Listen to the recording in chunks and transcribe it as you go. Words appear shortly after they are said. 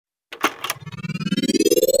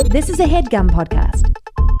This is a HeadGum podcast.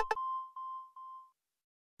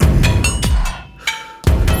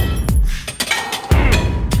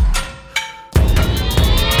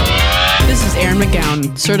 This is Erin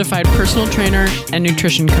McGowan, certified personal trainer and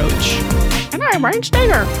nutrition coach. And I'm Ryan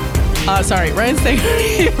Stenger. Ryan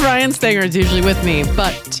Stenger. Ryan Stenger is usually with me,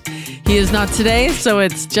 but he is not today, so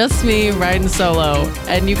it's just me riding solo.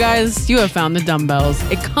 And you guys, you have found The Dumbbells,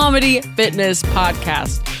 a comedy fitness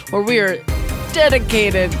podcast where we are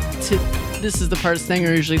dedicated to, this is the part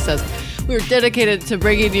Stenger usually says, we are dedicated to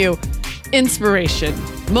bringing you inspiration,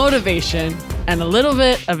 motivation, and a little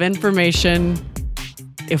bit of information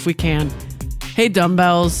if we can. Hey,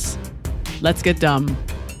 dumbbells, let's get dumb.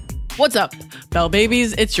 What's up, Bell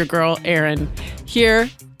Babies? It's your girl, Erin, here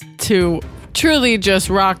to truly just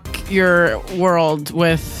rock your world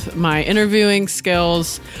with my interviewing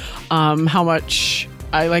skills, how much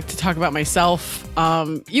I like to talk about myself.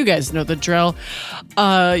 You guys know the drill.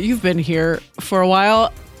 You've been here for a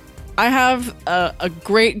while. I have a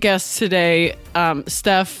great guest today,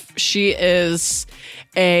 Steph. She is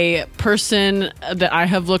a person that I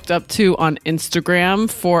have looked up to on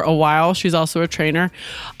Instagram for a while. She's also a trainer.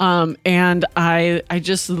 And I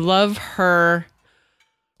just love her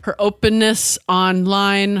openness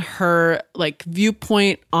online, her like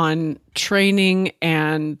viewpoint on training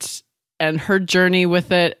and her journey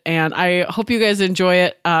with it. And I hope you guys enjoy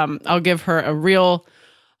it. I'll give her a real,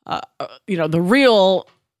 the real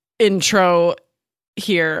intro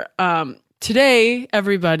here. Today,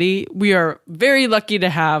 everybody, we are very lucky to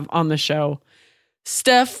have on the show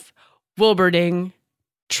Steph Wilberding,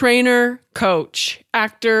 trainer, coach,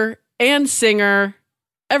 actor, and singer.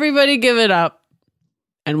 Everybody give it up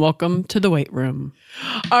and welcome to the weight room.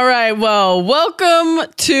 All right, well,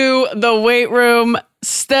 welcome to the weight room,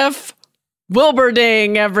 Steph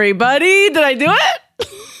Wilberding, everybody. Did I do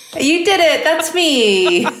it? You did it. That's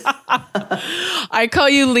me. I call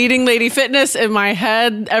you Leading Lady Fitness in my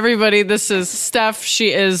head. Everybody, this is Steph.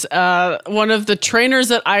 She is one of the trainers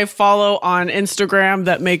that I follow on Instagram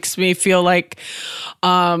that makes me feel like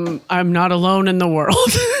I'm not alone in the world.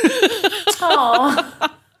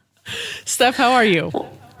 Aww. Steph, how are you?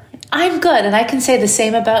 I'm good, and I can say the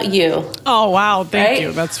same about you. Oh, wow. Thank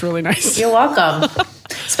you. That's really nice. You're welcome.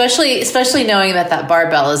 Especially knowing that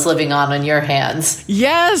barbell is living on in your hands.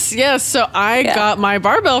 Yes. So I got my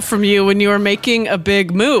barbell from you when you were making a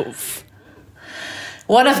big move.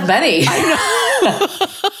 One of many. I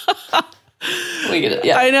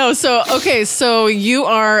know. So you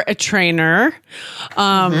are a trainer.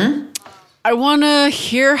 I want to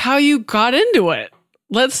hear how you got into it.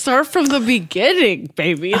 Let's start from the beginning,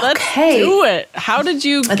 baby. Let's do it. How did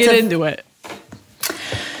you get into it?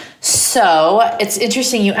 So it's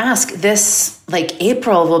interesting you ask. This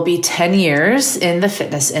April will be 10 years in the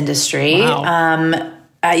fitness industry. Wow.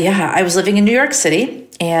 I was living in New York City,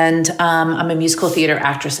 and I'm a musical theater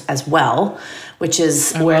actress as well, which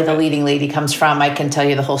is where the leading lady comes from. I can tell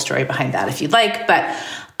you the whole story behind that if you'd like. But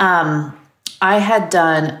I had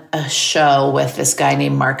done a show with this guy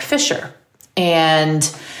named Mark Fisher,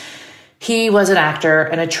 and he was an actor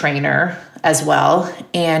and a trainer as well.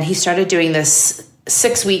 And he started doing this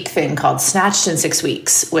 6-week thing called Snatched in 6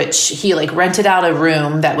 Weeks, which he rented out a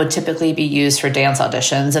room that would typically be used for dance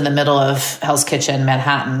auditions in the middle of Hell's Kitchen,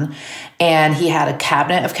 Manhattan. And he had a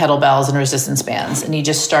cabinet of kettlebells and resistance bands. And he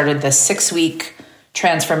just started this 6-week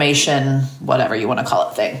transformation, whatever you want to call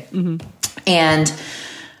it, thing. Mm-hmm. And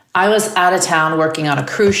I was out of town working on a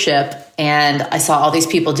cruise ship, and I saw all these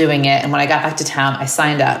people doing it. And when I got back to town, I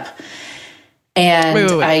signed up. And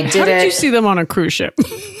wait. I did How did you see them on a cruise ship?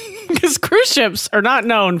 Because cruise ships are not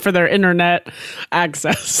known for their internet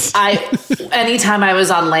access. Anytime I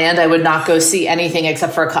was on land, I would not go see anything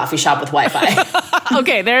except for a coffee shop with Wi-Fi.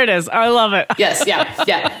 Okay, there it is. I love it. Yes, yeah.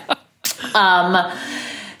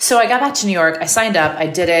 So I got back to New York. I signed up. I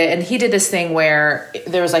did it. And he did this thing where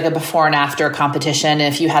there was a before and after competition.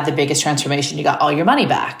 And if you had the biggest transformation, you got all your money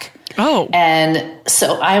back. Oh. And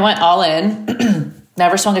so I went all in.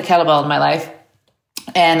 Never swung a kettlebell in my life.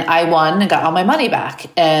 And I won and got all my money back.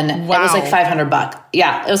 And it was $500.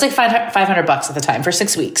 Yeah, it was $500 at the time for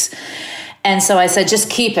 6 weeks. And so I said, just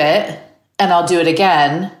keep it and I'll do it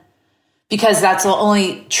again, because that's the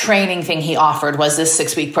only training thing he offered was this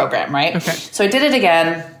 6-week program, right? Okay. So I did it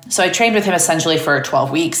again. So I trained with him essentially for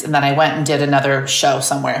 12 weeks. And then I went and did another show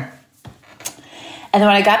somewhere. And then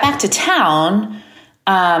when I got back to town,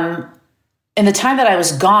 in the time that I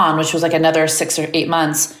was gone, which was another 6 or 8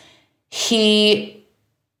 months, he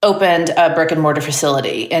opened a brick and mortar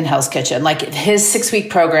facility in Hell's Kitchen. His 6-week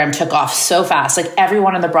program took off so fast.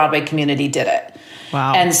 Everyone in the Broadway community did it.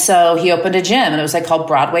 Wow. And so he opened a gym, and it was like called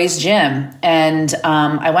Broadway's Gym. And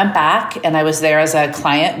I went back, and I was there as a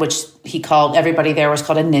client, which he called, everybody there was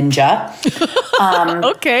called a ninja.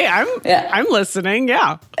 Okay, I'm listening.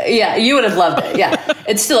 Yeah. Yeah, you would have loved it. Yeah.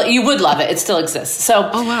 You would love it. It still exists. So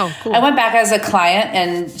oh, wow, cool. I went back as a client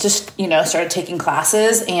and just, started taking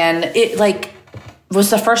classes, and it was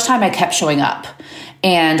the first time I kept showing up.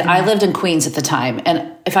 And I lived in Queens at the time.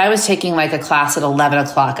 And if I was taking like a class at 11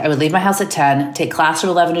 o'clock, I would leave my house at 10, take class from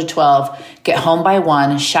 11 to 12, get home by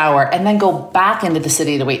 1, shower, and then go back into the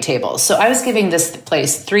city to wait tables. So I was giving this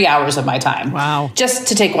place 3 hours of my time. Wow. Just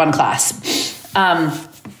to take one class.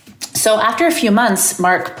 So after a few months,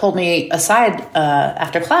 Mark pulled me aside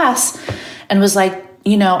after class and was like,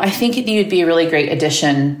 I think you'd be a really great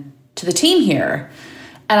addition to the team here.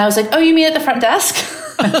 And I was like, oh, you mean at the front desk?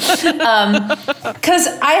 Because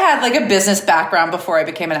I had like a business background before I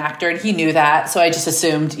became an actor, and he knew that. So I just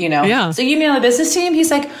assumed, Yeah. So you mean on the business team?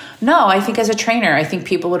 He's like, no, I think as a trainer, I think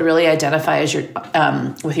people would really identify as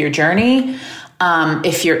with your journey.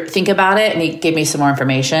 If you think about it, and he gave me some more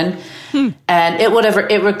information, and it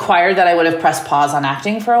required that I would have pressed pause on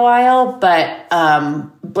acting for a while. But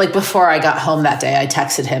like before I got home that day, I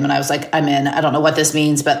texted him and I was like, I'm in. I don't know what this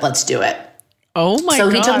means, but let's do it. Oh my! So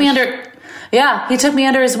he took me under. Yeah, he took me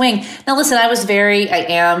under his wing. Now, listen, I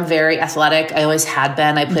am very athletic. I always had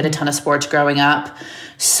been. I played a ton of sports growing up.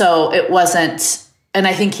 So it wasn't, and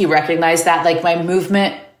I think he recognized that, like, my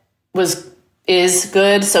movement is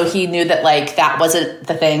good. So he knew that, like, that wasn't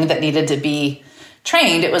the thing that needed to be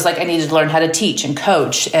trained. It was like I needed to learn how to teach and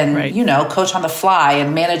coach and, right. Coach on the fly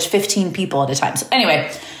and manage 15 people at a time. So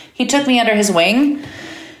anyway, he took me under his wing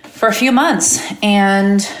for a few months,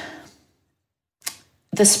 and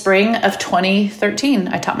the spring of 2013,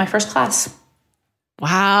 I taught my first class.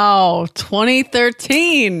 Wow,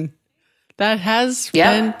 2013. That has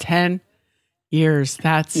been 10 years.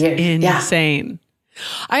 That's insane. Yeah.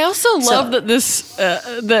 I also love that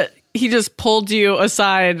that he just pulled you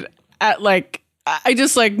aside at like, I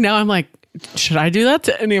just like, now I'm like, should I do that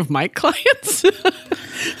to any of my clients?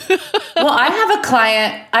 Well, I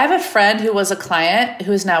have a friend who was a client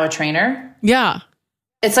who is now a trainer. Yeah.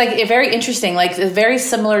 It's like very interesting, like a very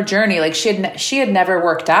similar journey. Like she had never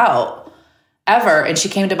worked out ever, and she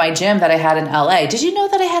came to my gym that I had in LA. Did you know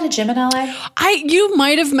that I had a gym in LA? You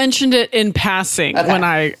might have mentioned it in passing when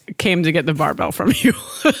I came to get the barbell from you.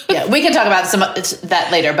 Yeah, we can talk about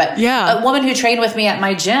that later. But a woman who trained with me at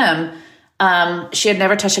my gym, she had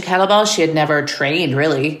never touched a kettlebell. She had never trained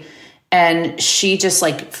really, and she just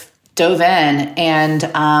like dove in, and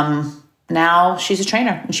now she's a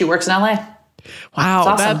trainer and she works in LA. Wow,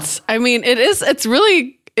 awesome.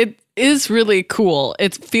 It is really cool.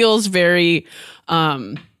 It feels very,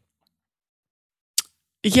 kind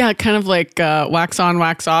of like wax on,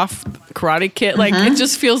 wax off Karate Kid. Like it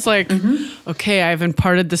just feels like, okay, I've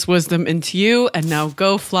imparted this wisdom into you, and now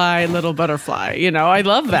go fly, little butterfly. I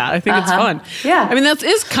love that. I think it's fun. Yeah. That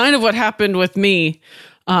is kind of what happened with me,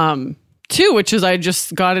 too, which is I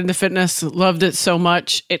just got into fitness, loved it so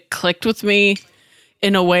much. It clicked with me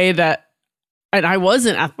in a way that, and I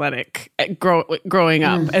wasn't athletic growing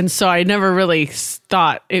up. And so I never really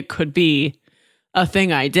thought it could be a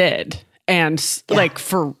thing I did. And like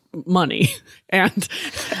for money. And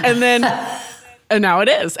then, and now it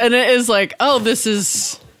is. And it is like, oh,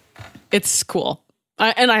 it's cool.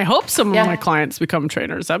 And I hope some of my clients become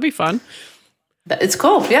trainers. That'd be fun. It's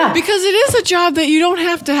cool. Yeah. Because it is a job that you don't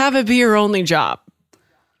have to have it be your only job.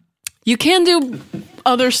 You can do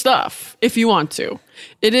other stuff if you want to.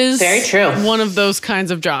 It is very true. One of those kinds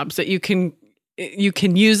of jobs that you can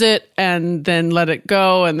use it and then let it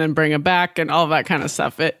go and then bring it back and all that kind of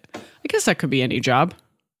stuff. I guess that could be any job.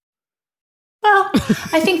 Well,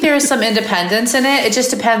 I think there is some independence in it. It just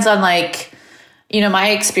depends on my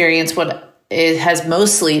experience. What it has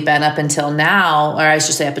mostly been up until now, or I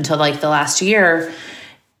should say up until like the last year,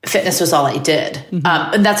 fitness was all I did.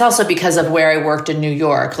 And that's also because of where I worked in New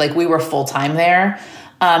York. Like we were full time there.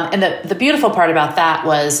 And the beautiful part about that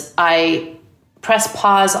was I pressed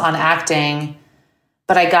pause on acting,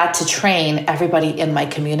 but I got to train everybody in my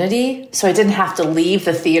community. So I didn't have to leave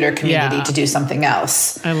the theater community to do something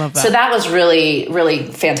else. I love that. So that was really, really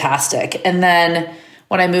fantastic. And then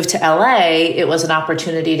when I moved to LA, it was an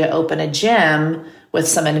opportunity to open a gym with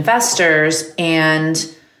some investors,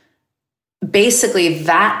 and basically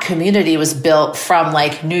that community was built from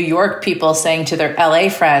like New York people saying to their LA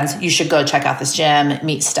friends, you should go check out this gym,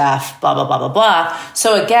 meet Steph, blah, blah, blah, blah, blah.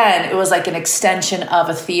 So again, it was like an extension of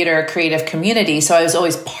a theater creative community. So I was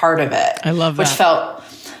always part of it. I love that. Which felt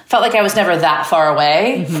like I was never that far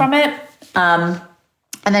away from it. And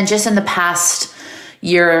then just in the past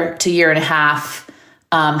year to year and a half,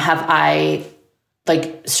 have I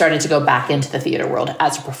like started to go back into the theater world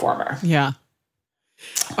as a performer. Yeah.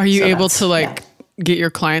 Are you able to like get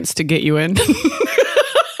your clients to get you in? A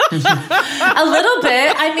little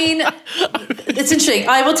bit. I mean, it's interesting.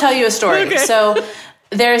 I will tell you a story. Okay. So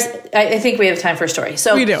I think we have time for a story.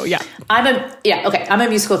 So we do. Yeah. I'm a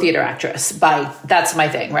musical theater actress that's my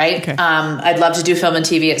thing. Right. Okay. I'd love to do film and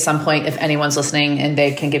TV at some point if anyone's listening and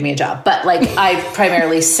they can give me a job, but like I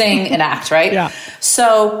primarily sing and act. Right. Yeah.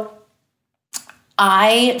 So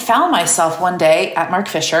I found myself one day at Mark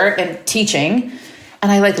Fisher and teaching,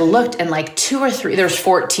 and I like looked and like 2 or 3, there's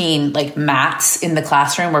 14 like mats in the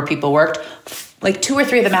classroom where people worked. Like 2 or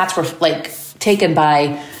 3 of the mats were like taken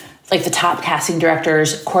by like the top casting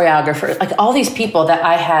directors, choreographers, like all these people that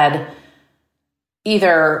I had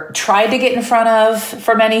either tried to get in front of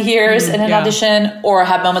for many years in an audition, or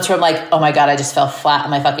have moments where I'm like, oh my God, I just fell flat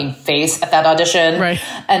on my fucking face at that audition. Right.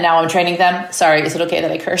 And now I'm training them. Sorry, is it okay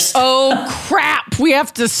that I cursed? Oh, crap. We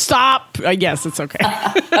have to stop. Yes, it's okay.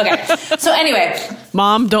 Okay. So anyway.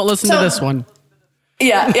 Mom, don't listen to this one.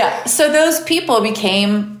 Yeah. So those people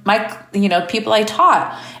became my, people I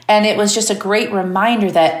taught. And it was just a great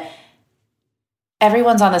reminder that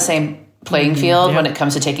everyone's on the same playing field when it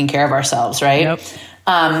comes to taking care of ourselves, right? Yep.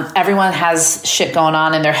 Everyone has shit going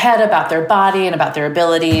on in their head about their body and about their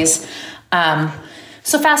abilities.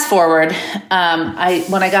 So fast forward, when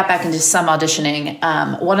I got back into some auditioning,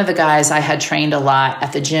 one of the guys I had trained a lot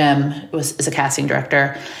at the gym is a casting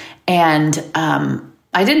director. And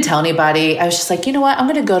I didn't tell anybody. I was just like, you know what? I'm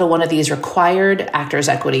going to go to one of these required Actors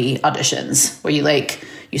Equity auditions where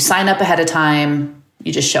you sign up ahead of time,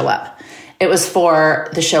 you just show up. It was for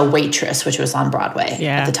the show Waitress, which was on Broadway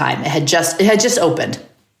at the time. It had just opened.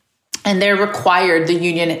 And the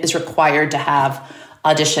union is required to have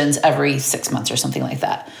auditions every 6 months or something like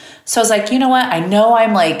that. So I was like, you know what? I know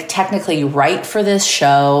I'm like technically right for this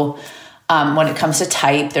show. When it comes to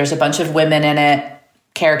type, there's a bunch of women in it,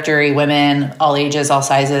 character-y women, all ages, all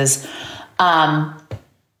sizes.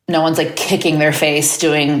 No one's like kicking their face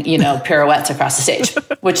doing, pirouettes across the stage,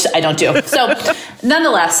 which I don't do. So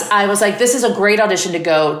nonetheless, I was like, this is a great audition to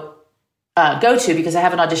go to because I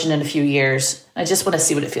haven't auditioned in a few years. I just want to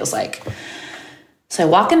see what it feels like. So I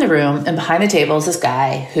walk in the room, and behind the table is this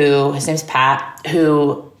guy his name's Pat,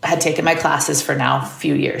 who had taken my classes for now a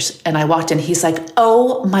few years. And I walked in, he's like,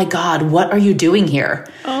 oh my God, what are you doing here?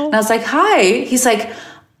 Oh. And I was like, hi. He's like,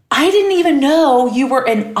 I didn't even know you were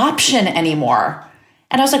an option anymore.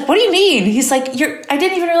 And I was like, what do you mean? He's like, I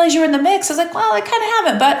didn't even realize you were in the mix. I was like, well, I kind of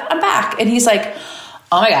haven't, but I'm back. And he's like,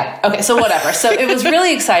 oh my God. Okay, so whatever. So it was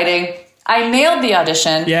really exciting. I nailed the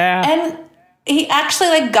audition. Yeah. And he actually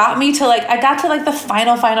like got me to I got to the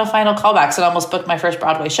final callbacks and almost booked my first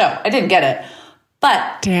Broadway show. I didn't get it.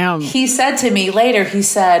 But damn. He said to me later,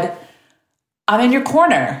 I'm in your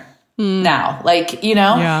corner now,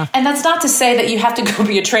 Yeah. And that's not to say that you have to go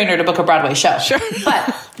be a trainer to book a Broadway show. Sure.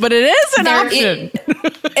 But it is an option.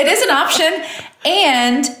 It is an option.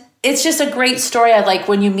 And it's just a great story. I like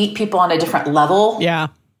when you meet people on a different level. Yeah.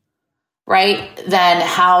 Right? Then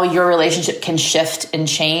how your relationship can shift and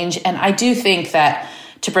change. And I do think that,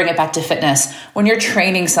 to bring it back to fitness, when you're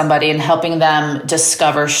training somebody and helping them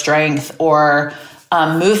discover strength or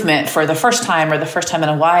movement for the first time or the first time in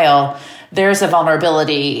a while, there's a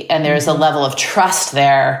vulnerability and there's a level of trust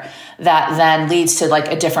there that then leads to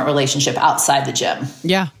a different relationship outside the gym.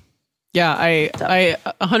 Yeah. Yeah. I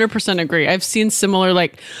 100% agree. I've seen similar,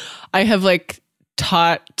 I have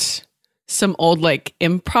taught some old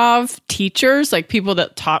improv teachers, people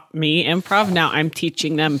that taught me improv. Now I'm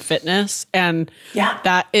teaching them fitness. And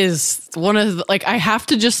that is one of the, I have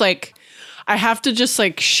to just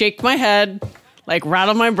shake my head,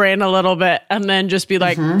 rattle my brain a little bit, and then just be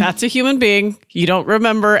like, that's a human being. You don't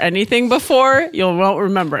remember anything before. You won't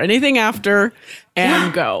remember anything after,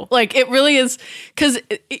 and go. It really is, because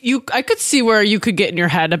I could see where you could get in your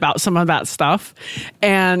head about some of that stuff.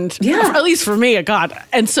 And at least for me, God.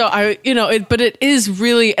 And so but it is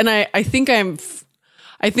really, and I think I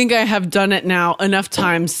have done it now enough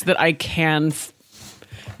times that I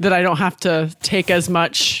don't have to take as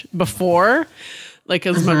much before.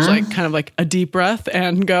 As much kind of a deep breath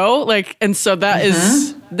and go and so that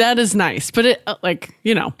is nice, but it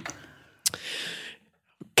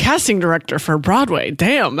casting director for Broadway,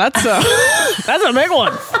 damn, that's a big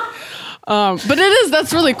one. But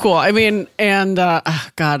that's really cool. I mean, and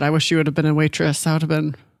God, I wish you would have been a Waitress. That would have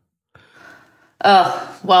been.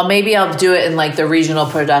 Well, maybe I'll do it in the regional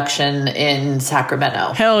production in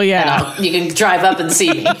Sacramento. Hell yeah. You can drive up and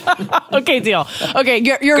see me. Okay, deal. Okay,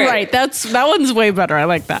 you're right. That one's way better. I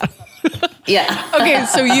like that. Yeah. Okay,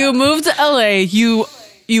 so you moved to LA.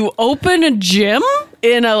 You open a gym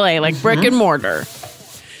in LA, like brick and mortar.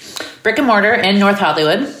 Brick and mortar in North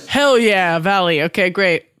Hollywood. Hell yeah, Valley. Okay,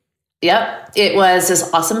 great. Yep. It was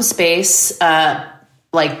this awesome space,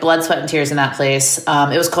 like blood, sweat, and tears in that place.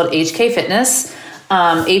 It was called HK Fitness.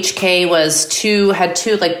 HK had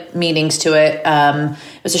two like meanings to it.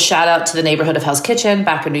 It was a shout out to the neighborhood of Hell's Kitchen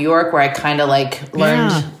back in New York, where I kind of like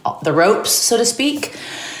learned the ropes, so to speak.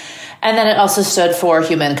 And then it also stood for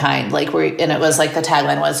humankind, and it was like the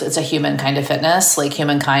tagline was, it's a human kind of fitness. Like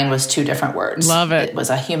humankind was two different words. Love it. It was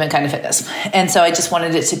a human kind of fitness. And so I just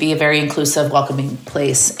wanted it to be a very inclusive, welcoming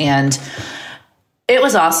place. And it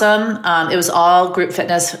was awesome. It was all group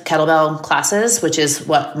fitness kettlebell classes, which is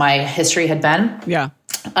what my history had been. Yeah.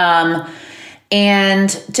 And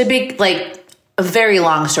to be like a very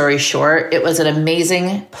long story short, it was an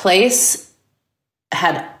amazing place,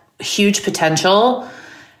 had huge potential,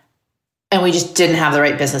 and we just didn't have the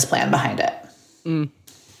right business plan behind it.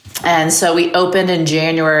 And so we opened in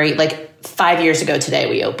January, like 5 years ago today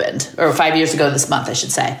we opened, or 5 years ago this month, I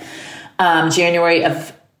should say, January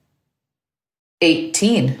of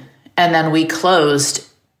 18. And then we closed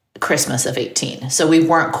Christmas of 18. So we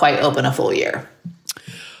weren't quite open a full year.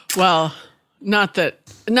 Well, not that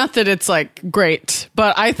it's like great,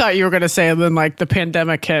 but I thought you were going to say then like the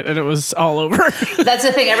pandemic hit and it was all over. That's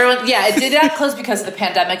the thing. It did not close because of the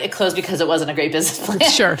pandemic. It closed because it wasn't a great business plan.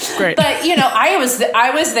 Sure. Great. But, I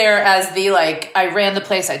was there as I ran the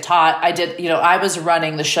place, I taught, I was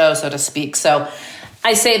running the show, so to speak. So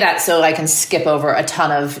I say that so I can skip over a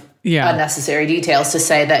ton of unnecessary details to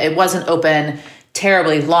say that it wasn't open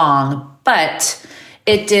terribly long, but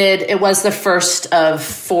it was the first of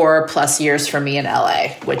 4+ years for me in LA,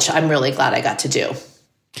 which I'm really glad I got to do.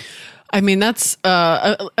 I mean, that's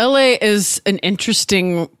LA is an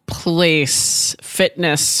interesting place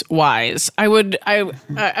fitness wise. I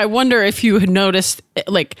wonder if you had noticed,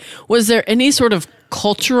 like, was there any sort of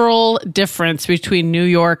cultural difference between New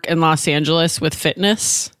York and Los Angeles with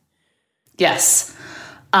fitness? Yes.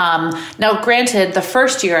 Now, granted, the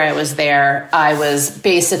first year I was there, I was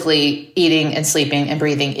basically eating and sleeping and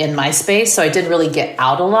breathing in my space. So I didn't really get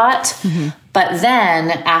out a lot. Mm-hmm. But then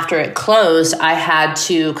after it closed, I had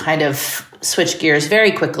to kind of switch gears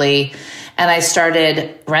very quickly. And I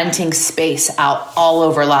started renting space out all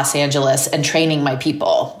over Los Angeles and training my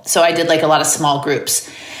people. So I did like a lot of small groups.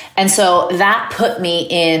 And so that put me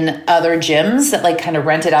in other gyms that like kind of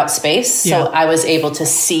rented out space. Yeah. So I was able to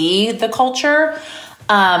see the culture.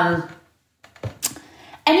 And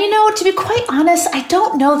to be quite honest, I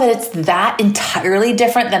don't know that it's that entirely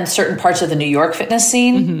different than certain parts of the New York fitness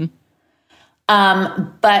scene. Mm-hmm.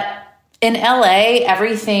 But in LA,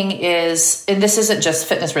 everything is, and this isn't just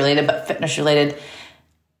fitness related, but fitness related.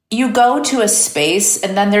 You go to a space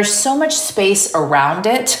and then there's so much space around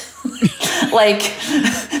it. Like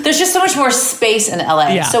there's just so much more space in LA.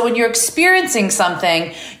 Yeah. So when you're experiencing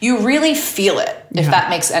something, you really feel it, if that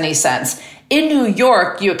makes any sense. In New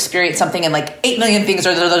York, you experience something and like 8 million things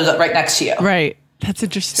are right next to you. Right. That's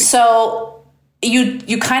interesting. So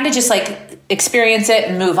you kind of just like experience it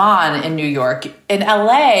and move on in New York. In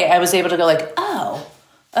LA, I was able to go like, oh,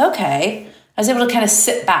 okay. I was able to kind of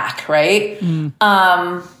sit back, right? Mm.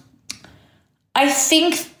 I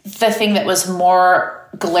think the thing that was more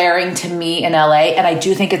glaring to me in LA, and I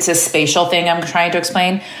do think it's a spatial thing I'm trying to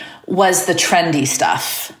explain, was the trendy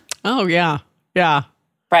stuff. Oh, yeah. Yeah.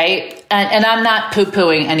 Right. And I'm not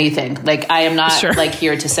poo-pooing anything. Like I am not like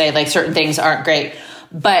here to say like certain things aren't great,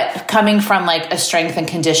 but coming from like a strength and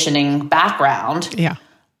conditioning background. Yeah.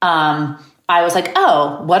 I was like,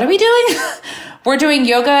 oh, what are we doing? We're doing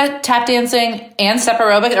yoga, tap dancing, and step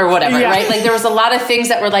aerobic or whatever. Yeah. Right. Like there was a lot of things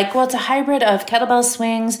that were like, well, it's a hybrid of kettlebell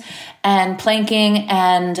swings and planking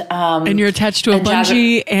and you're attached to a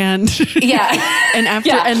bungee and and after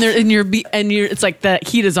and you're it's like the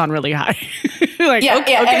heat is on really high. Like,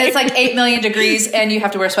 okay. And it's like 8 million degrees and you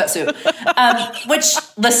have to wear a sweatsuit. Which,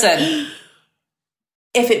 listen,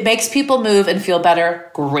 if it makes people move and feel better,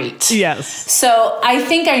 great. Yes. So I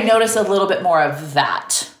think I noticed a little bit more of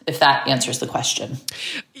that, if that answers the question.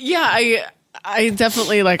 Yeah, I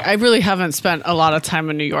definitely I really haven't spent a lot of time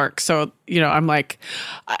in New York. So, I'm like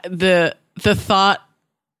the thought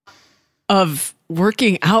of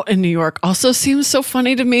working out in New York also seems so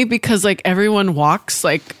funny to me because everyone walks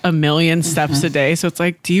 1 million steps a day. So it's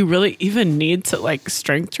like, do you really even need to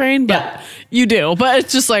strength train? But you do, but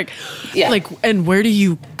it's just and where do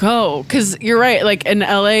you go? Cause you're right. In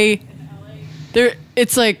LA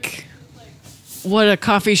it's what a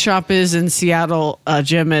coffee shop is in Seattle, a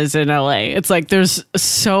gym is in LA. It's there's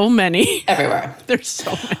so many everywhere. There's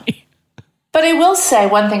so many. But I will say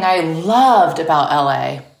one thing I loved about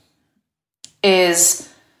LA is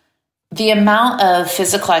the amount of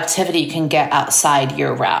physical activity you can get outside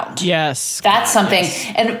year round. Yes. That's something.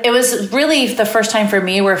 Yes. And it was really the first time for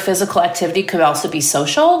me where physical activity could also be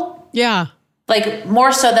social. Yeah. Like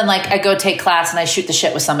more so than like I go take class and I shoot the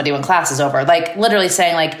shit with somebody when class is over. Like literally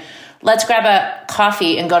saying like, let's grab a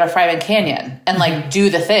coffee and go to Fryman Canyon and like do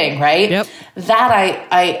the thing, right? Yep. That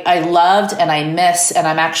I loved and I miss, and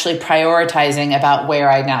I'm actually prioritizing about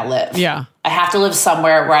where I now live. Yeah. I have to live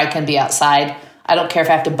somewhere where I can be outside. I don't care if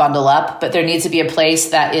I have to bundle up, but there needs to be a place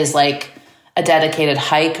that is like a dedicated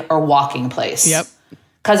hike or walking place. Yep.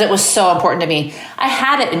 Because it was so important to me. I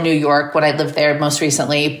had it in New York when I lived there most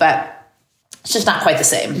recently, but it's just not quite the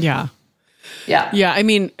same. Yeah. Yeah. Yeah. I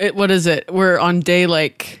mean, what is it? We're on day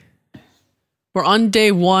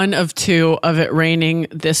 1 of 2 of it raining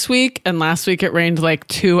this week. And last week it rained like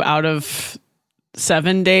 2 out of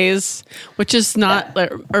 7 days, which is not,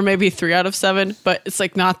 or maybe 3 out of 7, but it's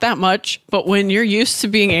like not that much. But when you're used to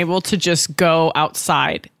being able to just go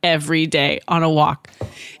outside every day on a walk,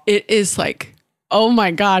 it is like, oh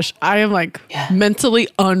my gosh, I am like mentally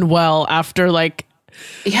unwell after like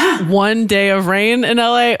 1 day of rain in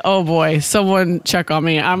LA. Oh boy, someone check on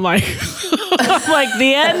me. I'm like, I'm like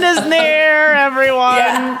the end is near, everyone.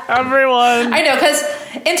 Yeah. Everyone. I know, because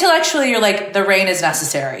intellectually you're like, the rain is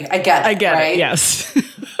necessary. I get it, yes.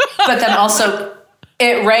 But then also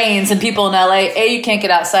it rains and people in LA, you can't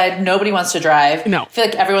get outside. Nobody wants to drive. No. I feel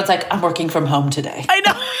like everyone's like, I'm working from home today. I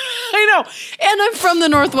know. And I'm from the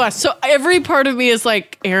Northwest. So every part of me is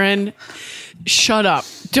like, Erin, shut up.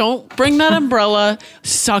 Don't bring that umbrella.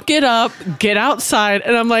 Suck it up. Get outside.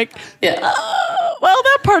 And I'm like, well,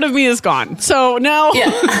 that part of me is gone. So now,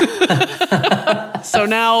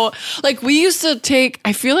 like we used to take,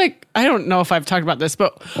 I feel like, I don't know if I've talked about this,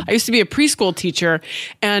 but I used to be a preschool teacher.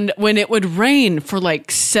 And when it would rain for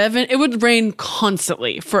like it would rain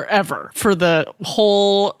constantly forever for the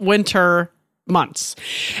whole winter months.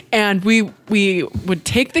 And we would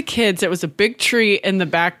take the kids. It was a big tree in the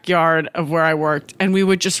backyard of where I worked, and we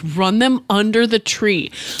would just run them under the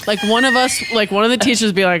tree. Like one of the teachers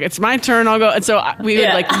would be like, it's my turn, I'll go. And so we would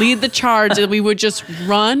like lead the charge, and we would just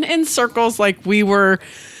run in circles like we were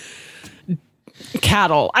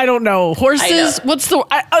cattle. I don't know. Horses.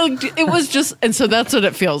 It was just, and so that's what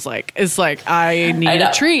it feels like. It's like, I need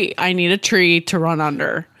a tree. I need a tree to run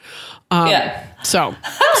under. So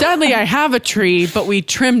sadly I have a tree, but we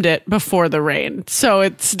trimmed it before the rain. So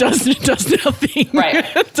it does nothing. Right.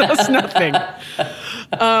 It does nothing.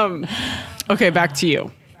 Okay. Back to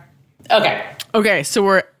you. Okay. So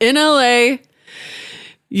we're in LA.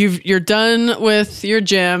 You're done with your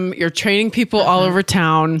gym. You're training people all over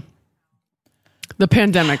town. The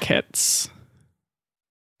pandemic hits.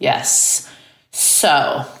 Yes.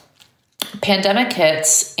 So pandemic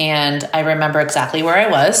hits, and I remember exactly where I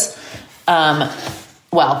was.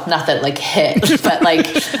 Well, not that like hit, but like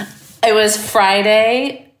it was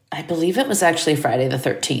Friday. I believe it was actually Friday the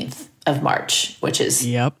 13th of March, which is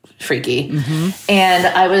freaky. Mm-hmm. And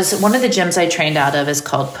I was, one of the gyms I trained out of is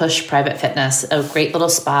called Push Private Fitness, a great little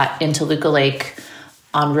spot in Toluca Lake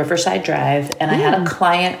on Riverside Drive. And I had a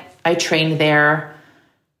client I trained there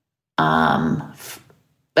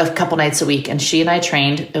a couple nights a week, and she and I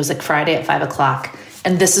trained. It was like Friday at 5:00.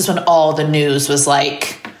 And this is when all the news was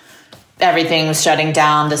like, everything was shutting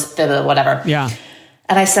down, whatever. Yeah.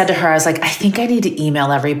 And I said to her, I was like, I think I need to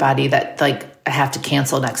email everybody that like I have to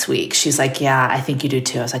cancel next week. She's like, yeah, I think you do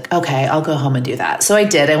too. I was like, okay, I'll go home and do that. So I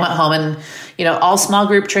did. I went home, and, all small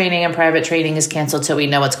group training and private training is canceled till we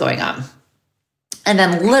know what's going on. And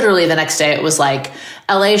then literally the next day it was like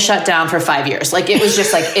LA shut down for 5 years. Like it was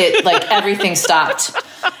just like everything stopped.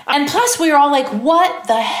 And plus we were all like, what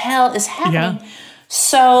the hell is happening? Yeah.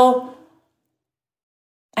 So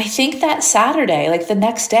I think that Saturday, like the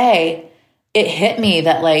next day, it hit me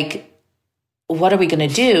that like, what are we going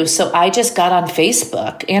to do? So I just got on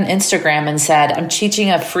Facebook and Instagram and said, I'm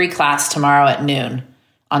teaching a free class tomorrow at noon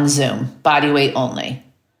on Zoom, body weight only.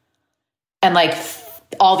 And like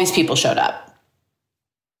all these people showed up.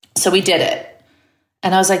 So we did it.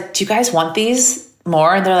 And I was like, do you guys want these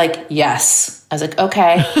more? And they're like, yes. I was like,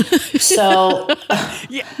 okay. So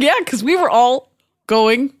yeah, because we were all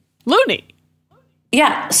going loony.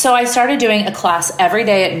 Yeah. So I started doing a class every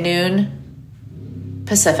day at noon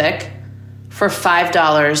Pacific for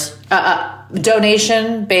 $5,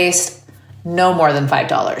 donation based, no more than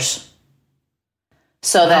 $5.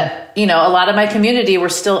 So that, a lot of my community were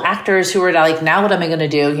still actors who were like, now what am I going to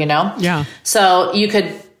do? Yeah. So you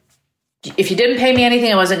could, if you didn't pay me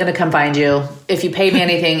anything, I wasn't going to come find you. If you paid me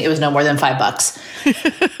anything, it was no more than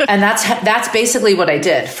 $5. And that's basically what I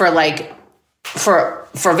did for like for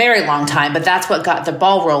a very long time, but that's what got the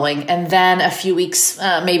ball rolling. And then a few weeks,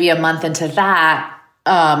 maybe a month into that,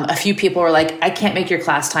 a few people were like, I can't make your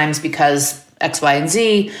class times because X, Y, and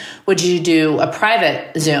Z. Would you do a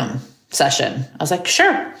private Zoom session? I was like,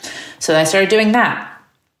 sure. So then I started doing that.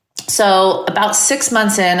 So about 6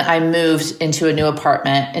 months in, I moved into a new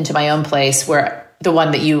apartment, into my own place, where the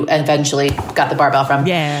one that you eventually got the barbell from.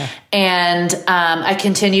 Yeah. And I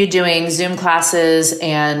continued doing Zoom classes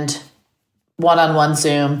and one-on-one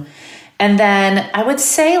Zoom. And then I would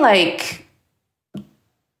say like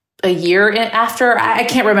a year after, I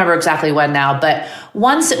can't remember exactly when now, but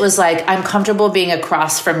once it was like, I'm comfortable being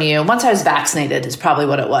across from you. Once I was vaccinated is probably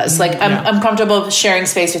what it was. Like I'm comfortable sharing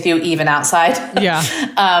space with you even outside. Yeah.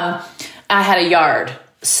 I had a yard.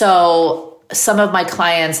 So some of my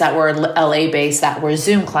clients that were LA based, that were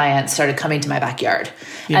Zoom clients, started coming to my backyard.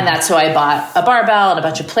 Yeah. And that's so I bought a barbell and a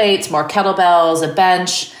bunch of plates, more kettlebells, a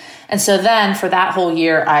bench. And so then for that whole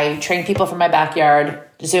year, I trained people from my backyard,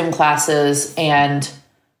 Zoom classes, and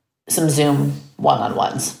some Zoom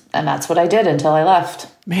one-on-ones. And that's what I did until I left.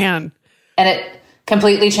 Man. And it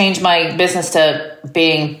completely changed my business to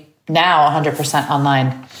being now 100%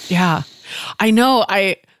 online. Yeah. I know.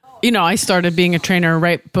 I started being a trainer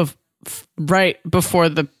right before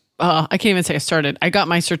the, I can't even say I started. I got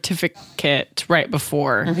my certificate right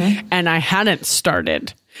before, and I hadn't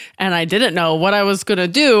started. And I didn't know what I was going to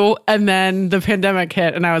do. And then the pandemic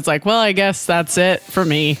hit and I was like, well, I guess that's it for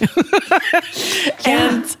me.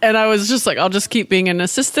 And I was just like, I'll just keep being an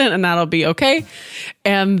assistant and that'll be okay.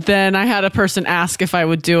 And then I had a person ask if I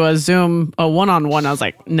would do a one-on-one. I was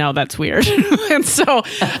like, no, that's weird. And so,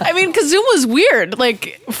 I mean, because Zoom was weird,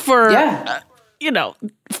 like for, at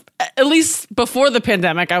least before the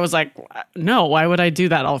pandemic, I was like, no, why would I do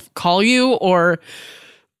that? I'll call you or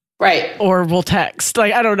we'll text.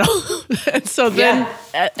 Like, I don't know. And so then,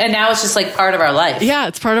 and now it's just like part of our life. Yeah,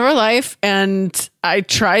 it's part of our life. And I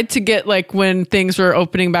tried to get, like, when things were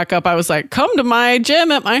opening back up, I was like, come to my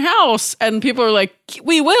gym at my house. And people were like,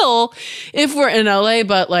 we will if we're in LA,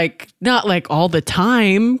 but like not like all the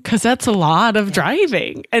time, because that's a lot of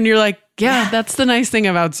driving. And you're like, that's the nice thing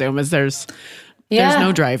about Zoom is there's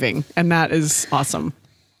no driving. And that is awesome.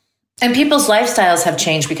 And people's lifestyles have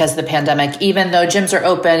changed because of the pandemic. Even though gyms are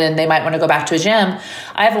open and they might want to go back to a gym,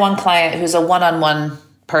 I have one client who's a one-on-one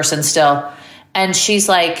person still. And she's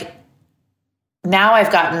like, now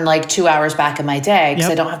I've gotten like 2 hours back in my day because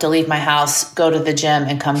I don't have to leave my house, go to the gym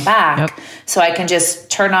and come back. So I can just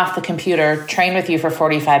turn off the computer, train with you for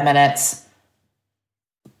 45 minutes,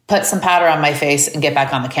 put some powder on my face and get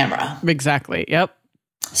back on the camera. Exactly. Yep.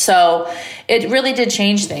 So it really did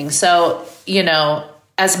change things. So,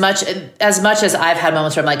 as much as I've had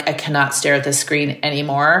moments where I'm like, I cannot stare at this screen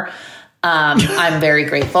anymore. I'm very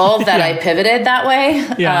grateful that I pivoted that way.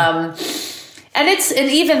 Yeah. And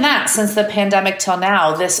even that, since the pandemic till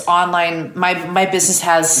now, this online, my business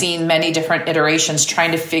has seen many different iterations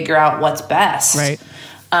trying to figure out what's best. Right.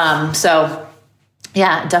 So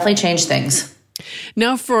yeah, definitely changed things.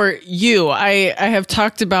 Now for you, I have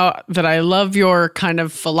talked about that. I love your kind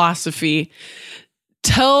of philosophy.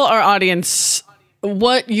 Tell our audience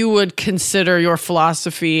what you would consider your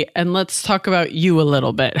philosophy, and let's talk about you a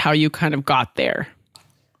little bit, how you kind of got there.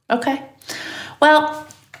 Okay. Well,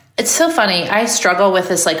 it's so funny. I struggle with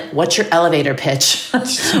this, like, what's your elevator pitch?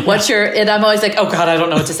 And I'm always like, oh God, I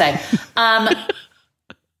don't know what to say. I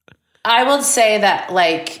will say that,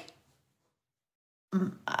 like,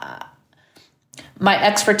 my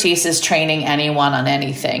expertise is training anyone on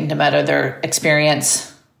anything, no matter their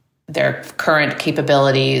experience, their current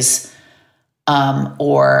capabilities,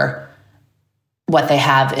 or what they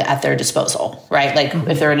have at their disposal, right? Like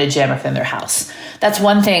if they're in a gym or if in their house. That's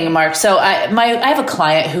one thing, Mark. So I have a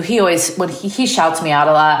client who when he shouts me out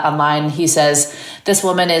a lot online. He says, this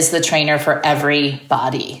woman is the trainer for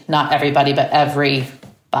everybody, not everybody, but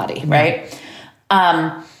everybody, right?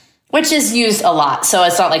 Which is used a lot. So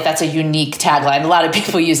it's not like that's a unique tagline. A lot of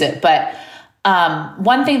people use it. But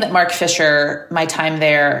one thing that Mark Fisher, my time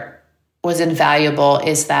there, was invaluable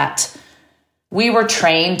is that we were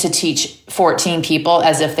trained to teach 14 people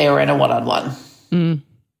as if they were in a one-on-one.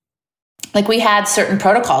 Like we had certain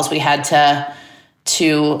protocols we had to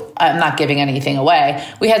I'm not giving anything away.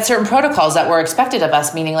 We had certain protocols that were expected of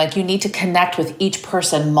us, meaning like you need to connect with each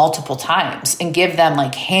person multiple times and give them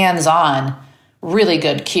like hands-on, really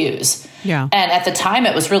good cues. Yeah. And at the time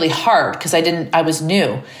it was really hard because I was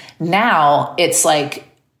new. Now it's like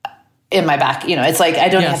in my back, it's like I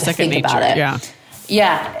don't have to think about it. Yeah.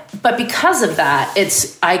 Yeah. But because of that,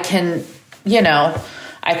 I could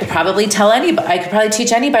probably tell anybody, I could probably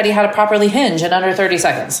teach anybody how to properly hinge in under 30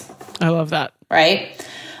 seconds. I love that. Right.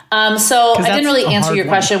 So I didn't really answer your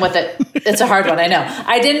question with it. It's a hard one. I know.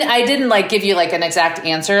 I didn't like give you like an exact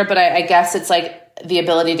answer, but I guess it's like the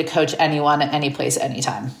ability to coach anyone at any place,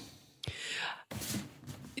 anytime.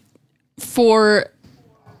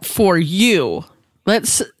 For you,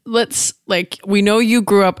 let's like, we know you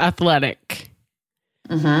grew up athletic.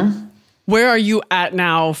 Mm-hmm. Where are you at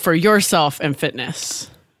now for yourself and fitness?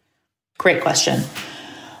 Great question.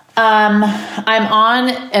 I'm on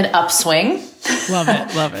an upswing. Love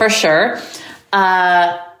it. For sure.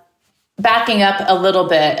 Backing up a little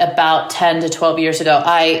bit, about 10 to 12 years ago,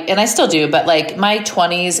 I still do, but like my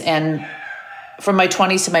 20s and from my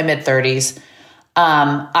 20s to my mid 30s,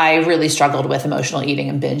 I really struggled with emotional eating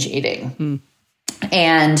and binge eating.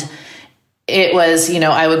 And it was,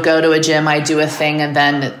 I would go to a gym, I'd do a thing, and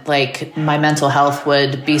then like my mental health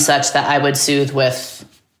would be such that I would soothe with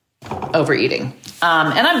overeating.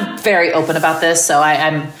 And I'm very open about this, so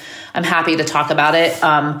I'm happy to talk about it.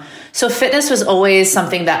 So fitness was always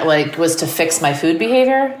something that like was to fix my food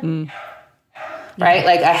behavior, right?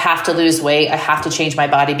 Like I have to lose weight. I have to change my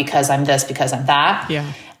body because I'm this, because I'm that.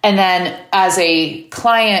 Yeah. And then as a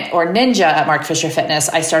client or ninja at Mark Fisher Fitness,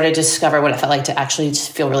 I started to discover what it felt like to actually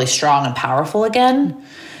just feel really strong and powerful again.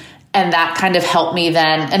 And that kind of helped me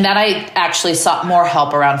then. And then I actually sought more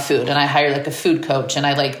help around food, and I hired like a food coach, and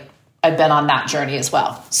I've been on that journey as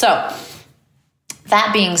well. So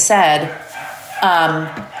that being said,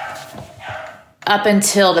 up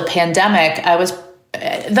until the pandemic, I was,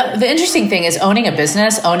 the interesting thing is owning a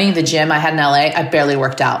business, owning the gym I had in LA, I barely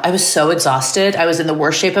worked out. I was so exhausted. I was in the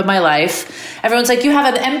worst shape of my life. Everyone's like, you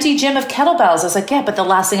have an empty gym of kettlebells. I was like, yeah, but the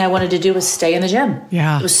last thing I wanted to do was stay in the gym.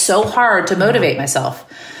 Yeah. It was so hard to motivate myself.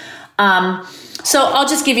 So I'll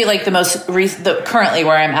just give you like the most currently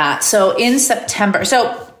where I'm at. So in September,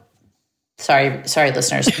 sorry,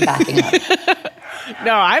 listeners, backing up.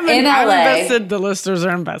 No, I'm invested. The listeners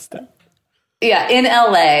are invested. Yeah. In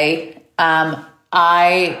LA,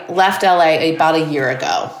 I left LA about a year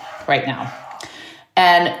ago right now.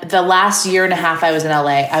 And the last year and a half I was in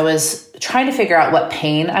LA, I was trying to figure out what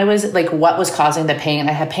was causing the pain.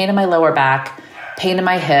 I had pain in my lower back, pain in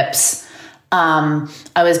my hips. I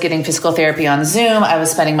was getting physical therapy on Zoom. I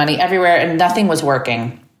was spending money everywhere and nothing was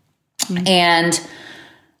working. Mm-hmm. And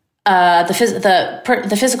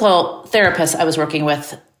the physical therapist I was working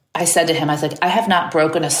with, I said to him, I was like, I have not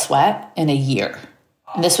broken a sweat in a year.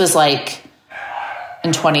 And this was like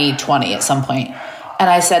in 2020 at some point. And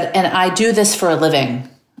I said, and I do this for a living.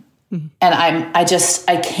 Mm-hmm. And I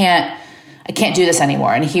can't do this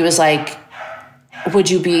anymore. And he was like, would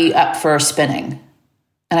you be up for spinning?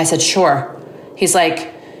 And I said, sure. He's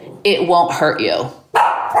like, it won't hurt you.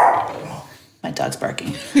 My dog's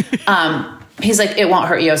barking. He's like, it won't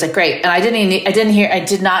hurt you. I was like, great. And I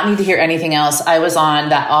did not need to hear anything else. I was on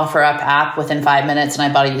that OfferUp app within 5 minutes and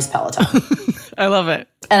I bought a used Peloton. I love it.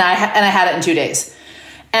 And I had it in 2 days.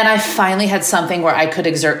 And I finally had something where I could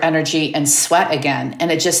exert energy and sweat again.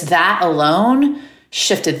 And it just, that alone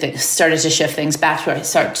started to shift things back to where I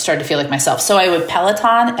started to feel like myself. So I would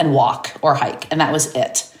Peloton and walk or hike, and that was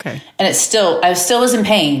it. Okay. And I still was in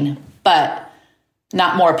pain, but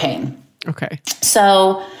not more pain. Okay.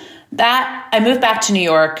 So that I moved back to New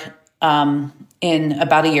York in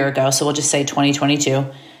about a year ago. So we'll just say 2022.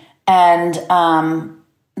 And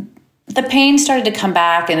the pain started to come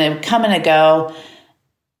back, and it would come and go.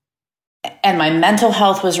 And my mental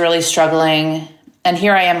health was really struggling. And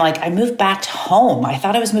here I am, like, I moved back to home. I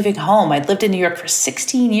thought I was moving home. I'd lived in New York for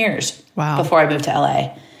 16 years before I moved to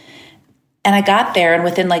LA. And I got there, and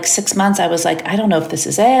within like 6 months, I was like, I don't know if this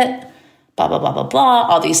is it. Blah, blah, blah, blah, blah.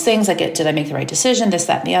 All these things. Did I make the right decision? This,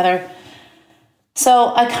 that, and the other.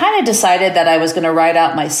 So I kind of decided that I was going to write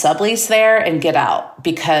out my sublease there and get out,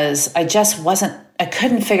 because I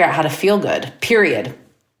couldn't figure out how to feel good, period.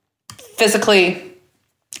 Physically,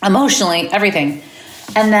 emotionally, everything.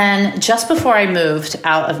 And then just before I moved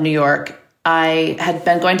out of New York, I had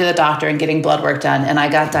been going to the doctor and getting blood work done, and I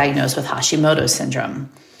got diagnosed with Hashimoto's syndrome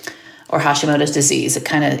or Hashimoto's disease. It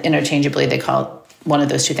kind of interchangeably, they call it one of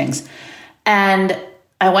those two things. And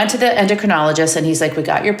I went to the endocrinologist, and he's like, we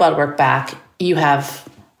got your blood work back. You have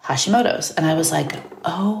Hashimoto's. And I was like,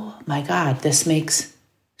 oh my God, this makes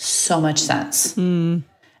so much sense. Mm.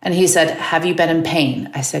 And he said, have you been in pain?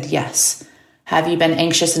 I said, yes. Have you been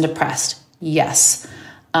anxious and depressed? Yes.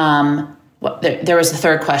 There was a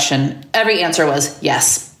third question. Every answer was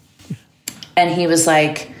yes. And he was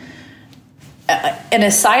like, and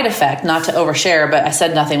a side effect, not to overshare, but I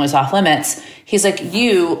said nothing was off limits. He's like,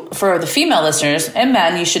 for the female listeners and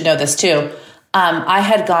men, you should know this too. I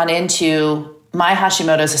had gone into my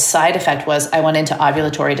Hashimoto's, a side effect was I went into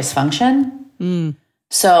ovulatory dysfunction. Mm.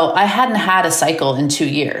 So I hadn't had a cycle in 2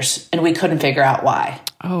 years and we couldn't figure out why.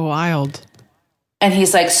 Oh, wild. And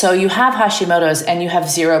he's like, so you have Hashimoto's and you have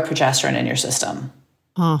zero progesterone in your system.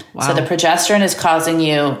 Oh, wow. So the progesterone is causing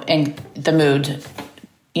you in the mood,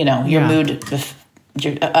 your mood,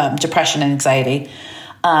 your, depression and anxiety.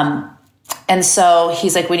 And so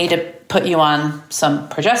he's like, we need to put you on some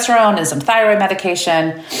progesterone and some thyroid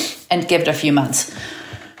medication and give it a few months.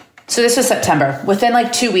 So this was September. Within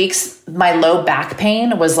like 2 weeks, my low back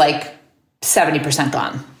pain was like 70%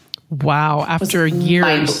 gone. Wow. After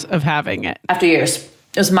years of having it. After years.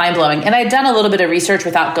 It was mind blowing. And I'd done a little bit of research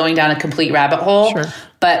without going down a complete rabbit hole. Sure.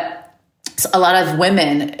 But a lot of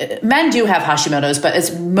women, men do have Hashimoto's, but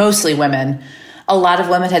it's mostly women. A lot of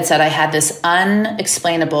women had said I had this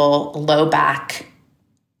unexplainable low back,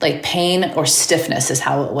 like pain or stiffness is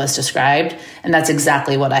how it was described. And that's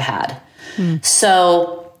exactly what I had.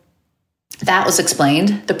 So that was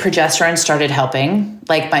explained. The progesterone started helping.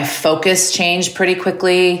 Like my focus changed pretty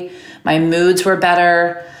quickly. My moods were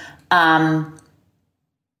better. And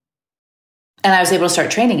I was able to start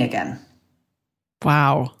training again.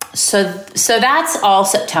 Wow. So that's all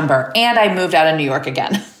September. And I moved out of New York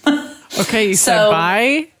again. Okay. You said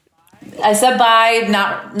bye? I said bye.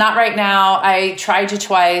 Not right now. I tried you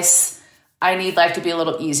twice. I need life to be a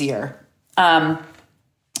little easier.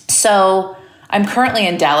 So I'm currently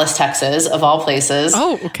in Dallas, Texas, of all places.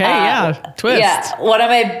 Oh, okay. Yeah. Twist. Yeah. One of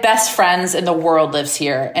my best friends in the world lives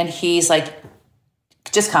here. And he's like,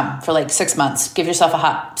 just come for like 6 months. Give yourself a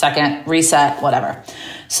hot second, reset, whatever.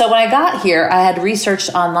 So when I got here, I had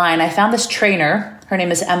researched online. I found this trainer. Her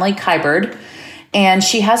name is Emily Kyberd. And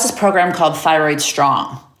she has this program called Thyroid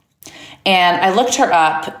Strong. And I looked her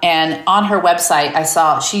up. And on her website, I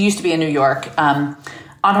saw, she used to be in New York.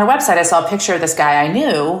 On her website, I saw a picture of this guy I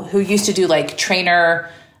knew who used to do like trainer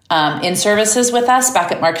in-services with us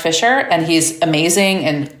back at Mark Fisher. And he's amazing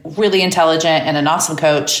and really intelligent and an awesome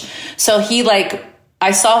coach. So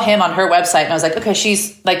I saw him on her website and I was like, okay,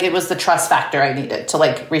 she's like, it was the trust factor I needed to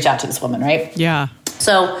like reach out to this woman, right? Yeah.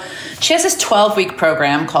 So she has this 12-week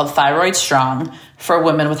program called Thyroid Strong for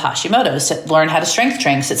women with Hashimoto's to learn how to strength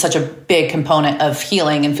train because it's such a big component of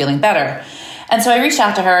healing and feeling better. And so I reached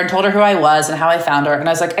out to her and told her who I was and how I found her. And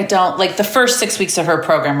I was like, the first 6 weeks of her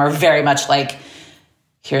program are very much like,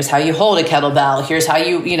 here's how you hold a kettlebell. Here's how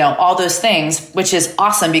you all those things, which is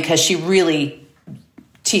awesome because she really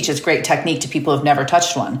teaches great technique to people who've never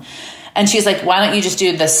touched one. And she's like, why don't you just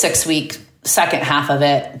do the 6-week second half of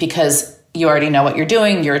it? Because you already know what you're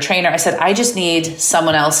doing. You're a trainer. I said, I just need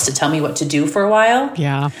someone else to tell me what to do for a while.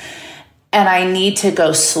 Yeah. And I need to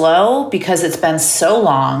go slow because it's been so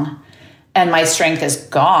long. And my strength is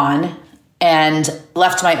gone and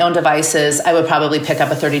left to my own devices, I would probably pick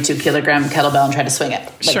up a 32 kilogram kettlebell and try to swing it.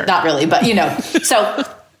 Like, sure. Not really, but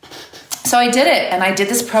so I did it and I did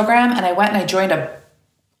this program and I went and I joined a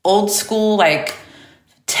old school, like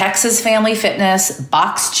Texas Family Fitness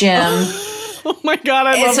box gym. Oh my God.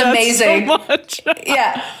 I love that amazing. So much.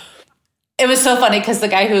 Yeah. It was so funny because the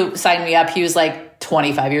guy who signed me up, he was like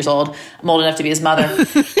 25 years old. I'm old enough to be his mother.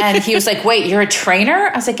 And he was like, wait, you're a trainer?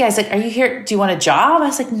 I was like, yeah. He's like, are you here? Do you want a job? I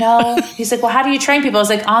was like, no. He's like, well, how do you train people? I was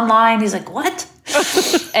like, online. He's like, what?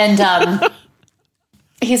 And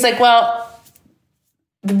he's like, well,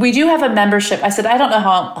 we do have a membership. I said, I don't know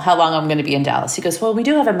how long I'm going to be in Dallas. He goes, well, we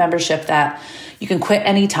do have a membership that you can quit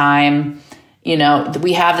anytime.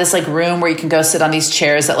 We have this like room where you can go sit on these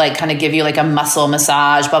chairs that like kind of give you like a muscle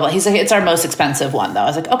massage, blah, blah. He's like, it's our most expensive one though. I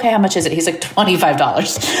was like, okay, how much is it? He's like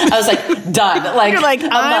 $25. I was like, done. Like, you're like,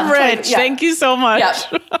 I'm rich. Yeah. Thank you so much.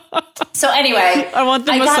 Yeah. So anyway, I want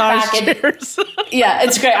the massage chairs. Yeah,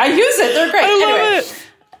 it's great. I use it. They're great. I love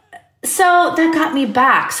it. So that got me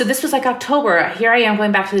back. So this was like October. Here I am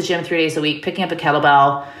going back to the gym 3 days a week, picking up a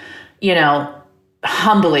kettlebell,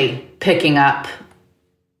 humbly picking up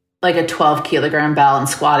like a 12 kilogram bell and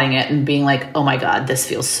squatting it and being like, oh my God, this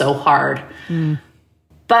feels so hard.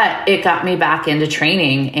 But it got me back into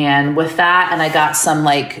training. And with that, and I got some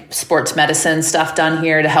like sports medicine stuff done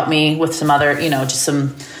here to help me with some other,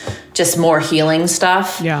 just more healing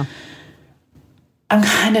stuff. Yeah. I'm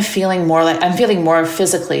kind of feeling I'm feeling more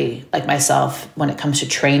physically like myself when it comes to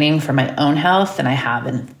training for my own health than I have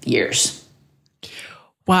in years.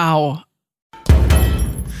 Wow.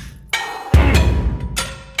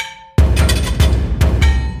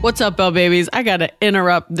 What's up, Bell Babies? I got to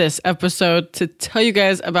interrupt this episode to tell you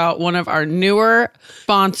guys about one of our newer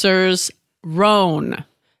sponsors, Roan.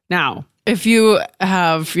 Now, if you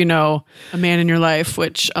have, a man in your life,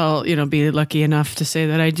 which I'll, be lucky enough to say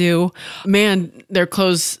that I do, man, their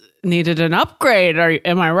clothes needed an upgrade.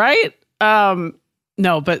 Am I right?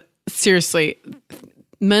 No, but seriously,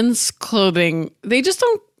 men's clothing, they just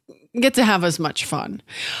don't get to have as much fun.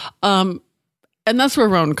 And that's where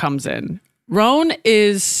Rhone comes in. Rhone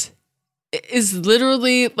is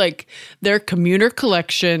literally like their commuter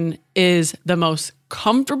collection is the most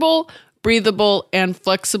comfortable, breathable, and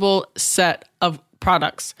flexible set of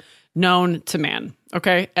products known to man.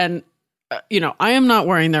 Okay. And, I am not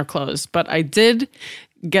wearing their clothes, but I did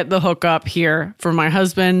get the hookup here for my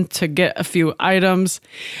husband to get a few items,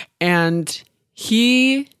 and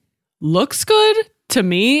he looks good to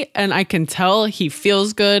me, and I can tell he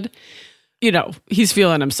feels good. He's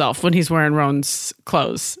feeling himself when he's wearing Rhone's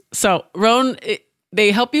clothes. So Rhone,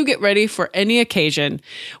 they help you get ready for any occasion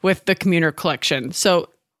with the commuter collection. So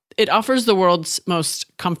it offers the world's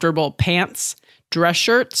most comfortable pants, dress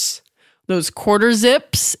shirts, those quarter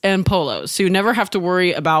zips, and polos. So you never have to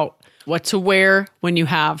worry about what to wear when you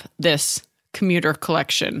have this commuter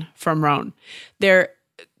collection from Rhone. They're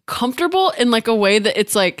comfortable in like a way that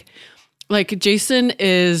it's like Jason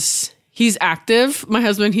he's active. My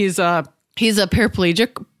husband, he's a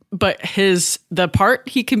paraplegic, but the part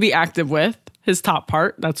he can be active with, his top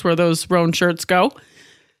part, that's where those Rhone shirts go.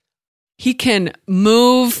 He can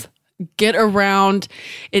move, get around.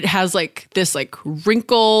 It has like this like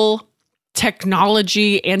wrinkle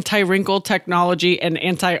technology, anti-wrinkle technology, and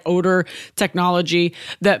anti-odor technology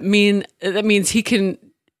that means he can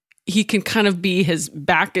kind of be, his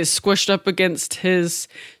back is squished up against his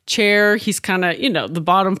chair. He's kind of, the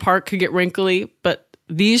bottom part could get wrinkly, but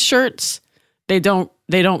these shirts, they don't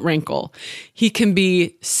wrinkle. He can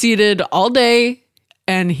be seated all day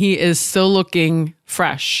and he is still looking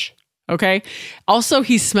fresh. Okay. Also,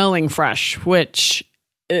 he's smelling fresh, which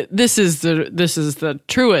this is the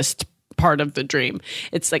truest part of the dream.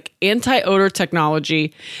 It's like anti-odor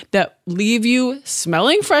technology that leave you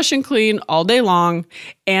smelling fresh and clean all day long.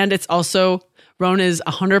 And it's also, Rhone is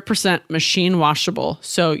 100% machine washable.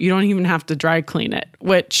 So you don't even have to dry clean it,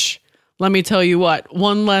 which, let me tell you what,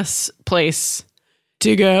 one less place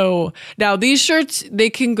to go. Now, these shirts,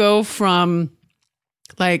 they can go from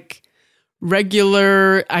like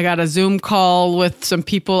regular, I got a Zoom call with some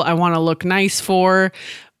people I want to look nice for.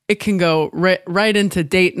 It can go right into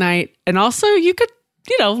date night. And also you could,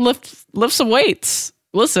 lift some weights.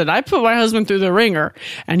 Listen, I put my husband through the ringer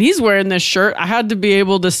and he's wearing this shirt. I had to be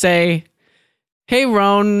able to say, hey,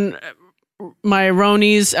 Rhone, my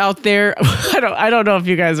Rhonies out there. I don't know if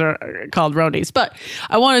you guys are called Rhonies, but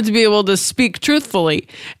I wanted to be able to speak truthfully.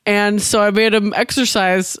 And so I made him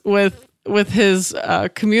exercise with his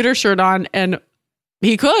commuter shirt on, and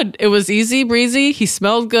he could. It was easy breezy. He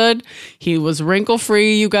smelled good. He was wrinkle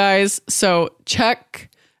free, you guys. So check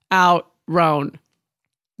out Rhone.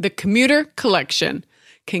 The commuter collection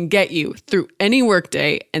can get you through any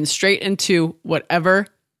workday and straight into whatever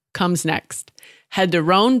comes next. Head to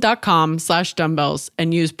rhone.com/dumbbells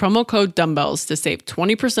and use promo code dumbbells to save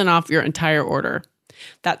 20% off your entire order.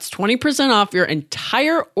 That's 20% off your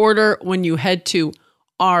entire order when you head to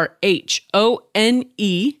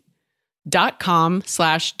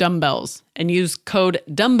RHONE.com/dumbbells and use code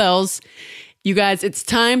dumbbells. You guys, it's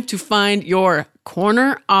time to find your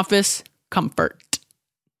corner office comfort.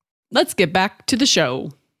 Let's get back to the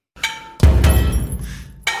show.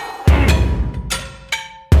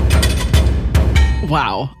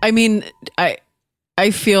 Wow. I mean, I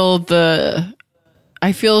feel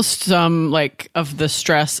some like of the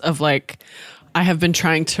stress of like, I have been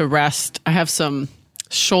trying to rest. I have some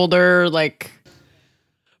shoulder, like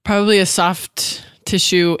probably a soft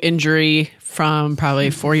tissue injury from probably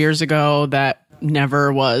 4 years ago that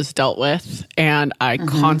never was dealt with. And I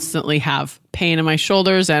constantly have pain in my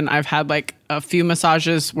shoulders. And I've had like a few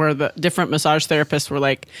massages where the different massage therapists were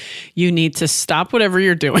like, you need to stop whatever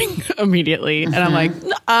you're doing immediately. And I'm like,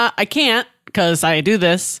 I can't, because I do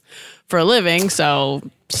this for a living. So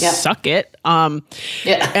suck it. And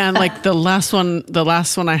like the last one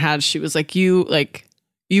I had, she was like, you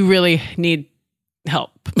really need help.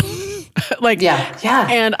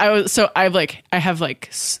 And I have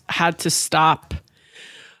had to stop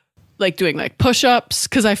like doing like push-ups,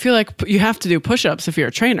 because I feel like you have to do push-ups if you're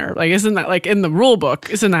a trainer. Like, isn't that like in the rule book?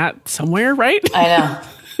 Isn't that somewhere, right? I know.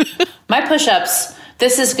 My push-ups,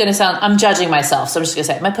 this is going to sound, I'm judging myself, so I'm just going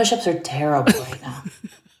to say, my push-ups are terrible right now.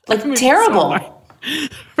 Like, terrible. So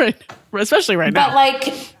right. Especially right now. But like,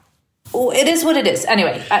 it is what it is.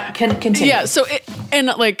 Anyway, continue. Yeah. So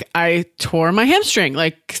I tore my hamstring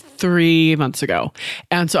like 3 months ago.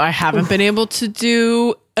 And so I haven't been able to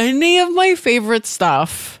do any of my favorite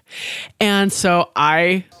stuff. And so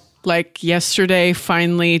I like yesterday,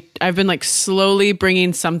 finally, I've been like slowly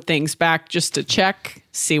bringing some things back just to check,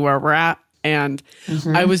 see where we're at. And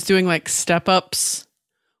I was doing like step ups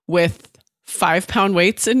with 5-pound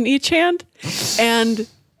weights in each hand. And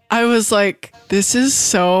I was like, this is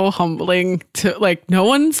so humbling to like, no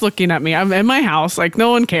one's looking at me. I'm in my house. Like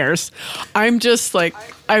no one cares. I'm just like,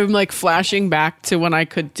 I'm like flashing back to when I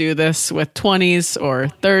could do this with 20s or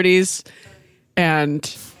 30s.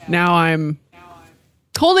 And now I'm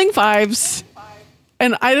holding 5s.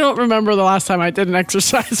 And I don't remember the last time I did an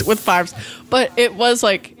exercise with 5s, but it was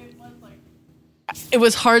like, it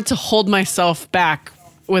was hard to hold myself back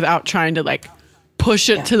without trying to like push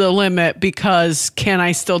it to the limit, because can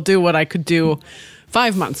I still do what I could do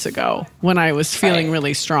 5 months ago when I was feeling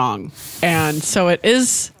really strong? And so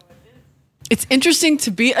it's interesting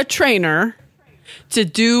to be a trainer,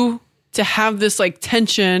 to have this like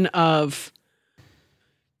tension of,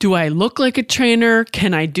 do I look like a trainer?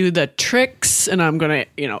 Can I do the tricks? And I'm going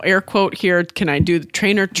to, air quote here. Can I do the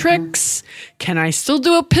trainer tricks? Can I still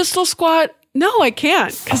do a pistol squat? No, I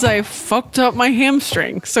can't, because I fucked up my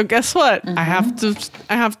hamstring. So guess what? I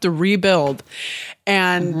have to rebuild.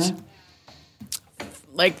 And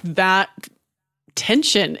like that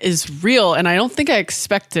tension is real. And I don't think I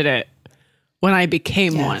expected it when I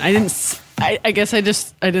became one. I guess I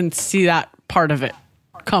didn't see that part of it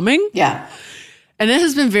coming. Yeah. And it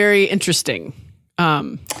has been very interesting.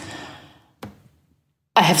 I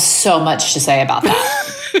have so much to say about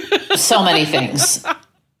that. So many things.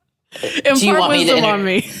 Do you want me to on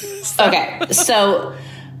me? Okay. So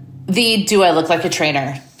do I look like a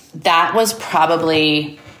trainer? That was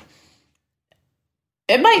probably,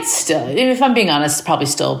 it might still, if I'm being honest, it's probably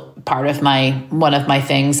still part of one of my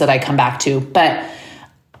things that I come back to. But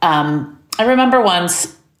I remember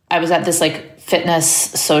once I was at this like fitness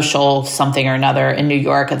social something or another in New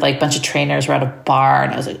York, and like a bunch of trainers were at a bar,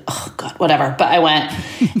 and I was like, oh God, whatever. But I went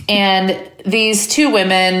and these two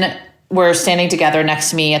women were standing together next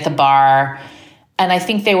to me at the bar. And I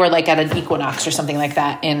think they were like at an Equinox or something like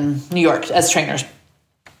that in New York as trainers.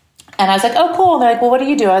 And I was like, oh, cool. And they're like, well, what do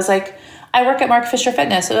you do? I was like, I work at Mark Fisher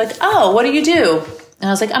Fitness. They're like, oh, what do you do? And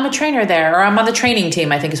I was like, I'm a trainer there, or I'm on the training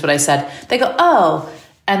team, I think is what I said. They go, oh,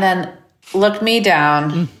 and then looked me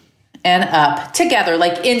down and up together,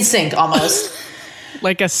 like in sync almost.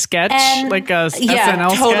 Like a sketch, like a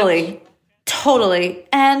SNL totally. sketch? Totally.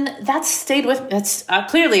 And that stayed with me. That's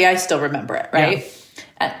clearly I still remember it. Right.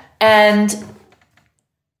 Yeah. And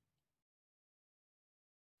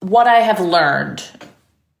what I have learned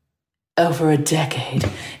over a decade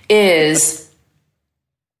is,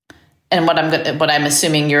 and what I'm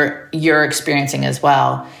assuming you're experiencing as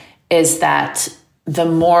well, is that the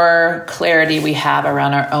more clarity we have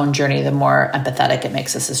around our own journey, the more empathetic it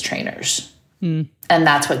makes us as trainers. And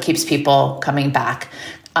that's what keeps people coming back.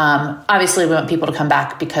 Obviously we want people to come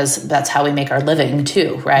back because that's how we make our living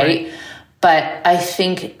too. Right. But I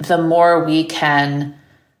think the more we can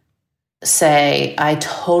say, I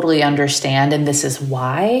totally understand, and this is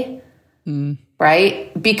why,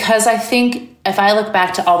 right? Because I think if I look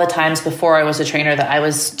back to all the times before I was a trainer that I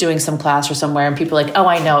was doing some class or somewhere and people are like, oh,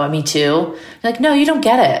 I know, me too. I'm like, no, you don't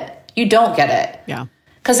get it. You don't get it. Yeah.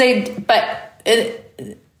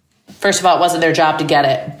 First of all, it wasn't their job to get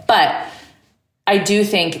it. But I do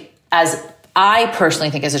think, as I personally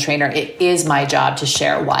think as a trainer, it is my job to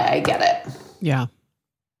share why I get it. Yeah.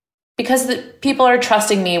 Because people are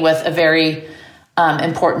trusting me with a very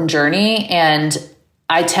important journey. And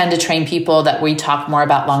I tend to train people that we talk more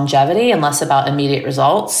about longevity and less about immediate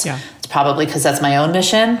results. Yeah. It's probably because that's my own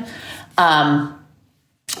mission.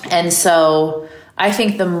 And so I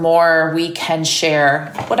think the more we can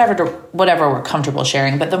share, whatever we're comfortable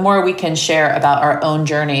sharing, but the more we can share about our own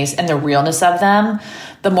journeys and the realness of them,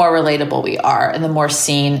 the more relatable we are and the more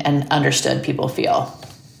seen and understood people feel.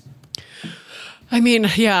 I mean,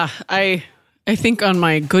 yeah, I think on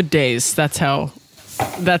my good days, I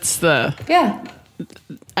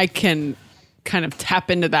can kind of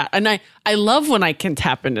tap into that. And I love when I can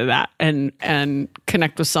tap into that and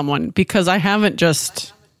connect with someone, because I haven't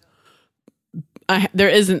there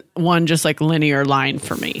isn't one just like linear line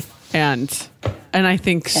for me. And I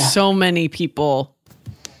think so many people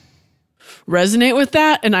resonate with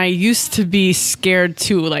that. And I used to be scared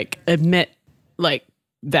to like admit like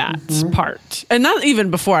that part. And not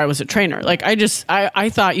even before I was a trainer. Like I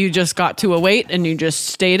thought you just got to a weight and you just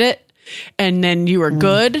stayed it, and then you were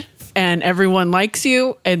good and everyone likes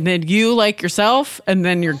you, and then you like yourself, and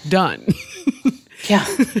then you're done. Yeah.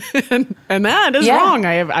 and that is wrong.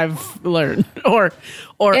 I've learned, or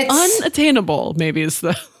unattainable maybe is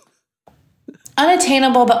the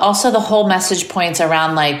unattainable, but also the whole message points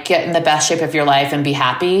around like get in the best shape of your life and be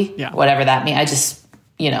happy. Yeah. Whatever that means. I just,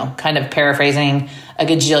 kind of paraphrasing a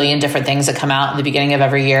gajillion different things that come out in the beginning of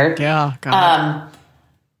every year. Yeah. God.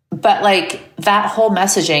 But like that whole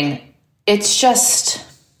messaging, it's just,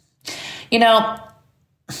 you know,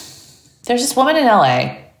 there's this woman in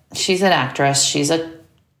LA. She's an actress. She's a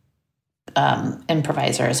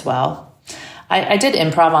improviser as well. I did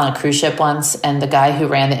improv on a cruise ship once, and the guy who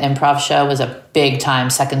ran the improv show was a big time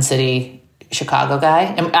Second City Chicago guy,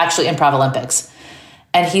 actually Improv Olympics.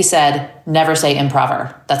 And he said, never say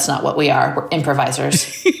improver. That's not what we are. We're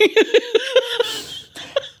improvisers.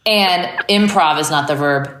 And improv is not the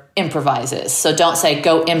verb, improvises. So don't say,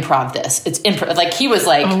 go improv this. It's improv. Like he was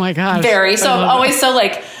like, oh my gosh. So I'm always so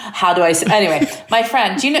like, how do I say? Anyway, my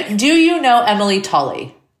friend, do you know Emily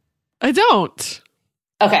Tully? I don't.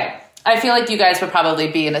 Okay. I feel like you guys would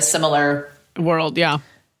probably be in a similar world. Yeah.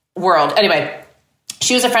 Anyway,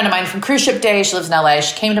 she was a friend of mine from cruise ship day. She lives in LA.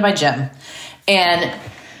 She came to my gym and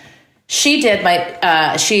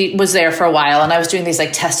she was there for a while, and I was doing these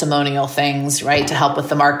like testimonial things, right, to help with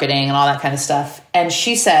the marketing and all that kind of stuff. And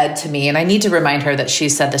she said to me, and I need to remind her that she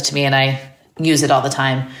said this to me and I use it all the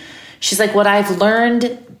time. She's like, what I've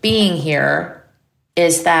learned being here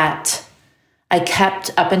is that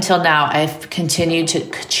up until now, I've continued to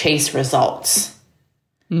chase results.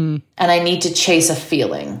 And I need to chase a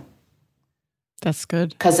feeling. That's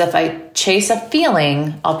good. Because if I chase a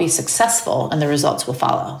feeling, I'll be successful and the results will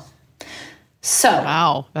follow. So.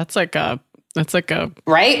 Wow. That's like a.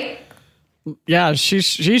 Right? Yeah, she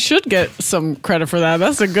should get some credit for that.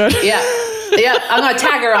 That's a good. Yeah. I'm going to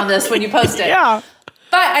tag her on this when you post it. Yeah.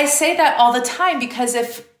 But I say that all the time because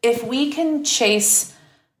if we can chase.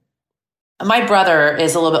 My brother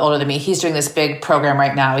is a little bit older than me. He's doing this big program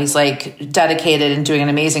right now. He's like dedicated and doing an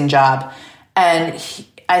amazing job. And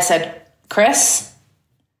I said, Chris,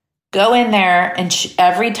 go in there and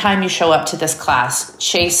every time you show up to this class,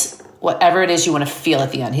 chase whatever it is you want to feel at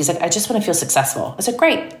the end. He's like, I just want to feel successful. I said,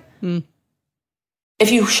 great.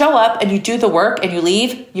 If you show up and you do the work and you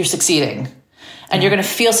leave, you're succeeding. And you're going to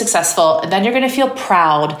feel successful, and then you're going to feel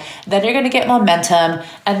proud, then you're going to get momentum,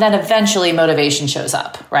 and then eventually motivation shows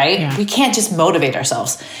up, right? Yeah. We can't just motivate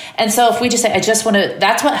ourselves. And so if we just say, I just want to,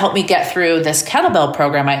 that's what helped me get through this kettlebell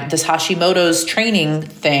program, this Hashimoto's training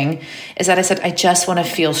thing, is that I said, I just want to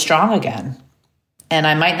feel strong again. And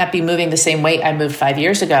I might not be moving the same weight I moved 5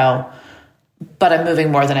 years ago, but I'm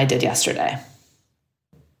moving more than I did yesterday.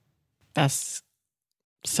 That's,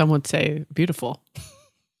 some would say, beautiful.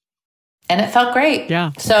 And it felt great.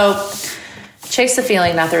 Yeah. So chase the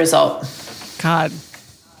feeling, not the result. God.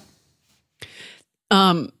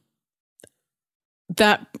 That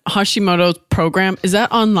Hashimoto's program, is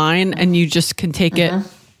that online and you just can take it?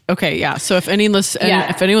 Okay. Yeah. So if anyone's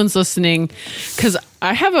listening, cause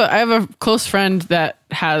I have a close friend that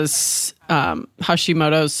has,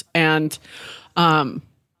 Hashimoto's, and,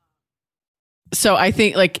 so I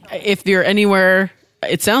think like if you're anywhere,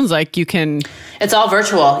 it sounds like you can. It's all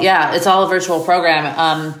virtual. Yeah, it's all a virtual program.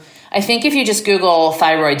 I think if you just Google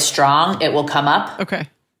Thyroid Strong, it will come up. Okay.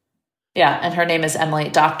 Yeah, and her name is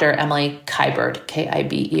Dr. Emily Kiberd,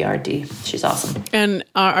 Kiberd. She's awesome. And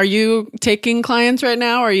are you taking clients right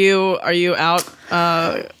now? Are you out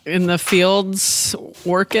in the fields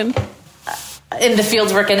working? In the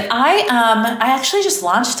fields working. I actually just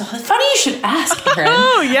launched. Funny you should ask, Erin.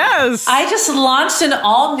 Oh, yes. I just launched an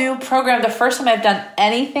all new program. The first time I've done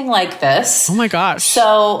anything like this. Oh my gosh.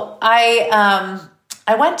 So I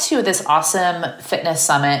went to this awesome fitness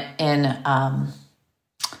summit in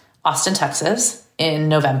Austin, Texas in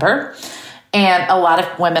November. And a lot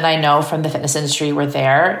of women I know from the fitness industry were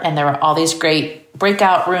there. And there were all these great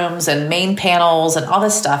breakout rooms and main panels and all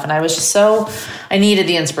this stuff. And I was just I needed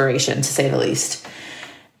the inspiration, to say the least.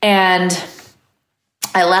 And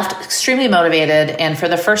I left extremely motivated. And for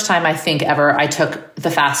the first time, I think ever, I took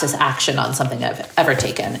the fastest action on something I've ever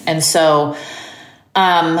taken. And so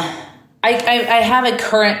I have a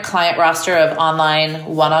current client roster of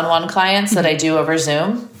online one-on-one clients that I do over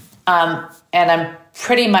Zoom. And I'm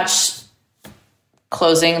pretty much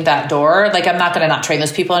closing that door. Like, I'm not going to not train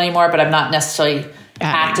those people anymore, but I'm not necessarily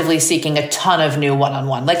actively seeking a ton of new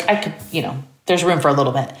one-on-one. Like, I could, there's room for a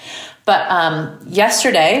little bit. But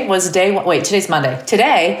yesterday was day one. Wait, today's Monday.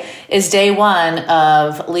 Today is day one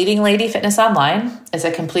of Leading Lady Fitness Online. It's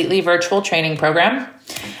a completely virtual training program.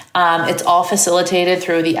 It's all facilitated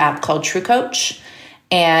through the app called True Coach.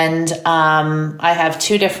 And I have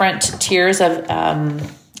two different tiers of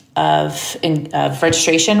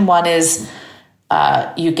registration. One is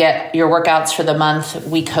you get your workouts for the month.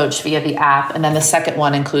 We coach via the app. And then the second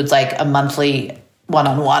one includes like a monthly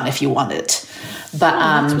one-on-one if you want it. But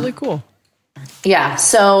that's really cool. Yeah.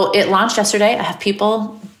 So it launched yesterday. I have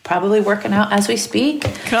people probably working out as we speak.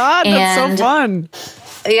 God, that's so fun.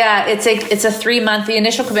 Yeah, it's a 3-month. The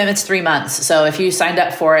initial commitment's 3 months. So if you signed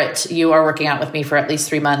up for it, you are working out with me for at least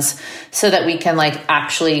 3 months, so that we can like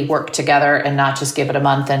actually work together and not just give it a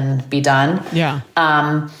month and be done. Yeah.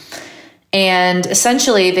 And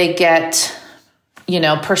essentially, they get,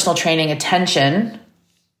 personal training attention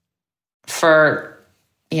for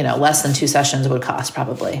less than 2 sessions would cost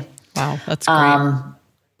probably. Wow, that's great.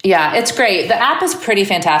 Yeah, it's great. The app is pretty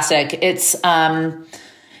fantastic.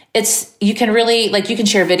 You can really you can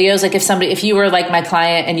share videos. Like if you were like my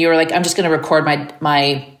client and you were like, I'm just going to record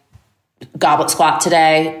my goblet squat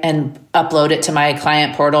today and upload it to my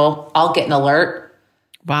client portal, I'll get an alert.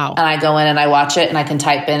 Wow. And I go in and I watch it and I can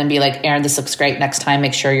type in and be like, Erin, this looks great. Next time,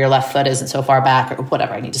 make sure your left foot isn't so far back or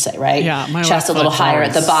whatever I need to say, right? Yeah. My chest a little higher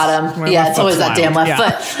at the bottom. Yeah. It's always that damn left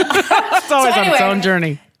foot. It's always on its own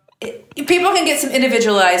journey. People can get some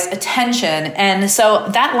individualized attention. And so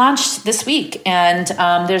that launched this week, and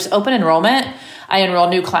there's open enrollment. I enroll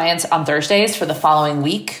new clients on Thursdays for the following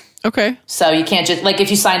week. Okay. So you can't just,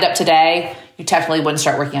 if you signed up today, you technically wouldn't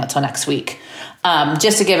start working out till next week.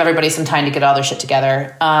 Just to give everybody some time to get all their shit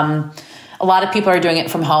together. A lot of people are doing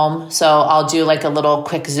it from home. So I'll do like a little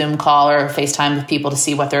quick Zoom call or FaceTime with people to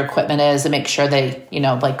see what their equipment is and make sure they,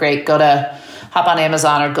 great, hop on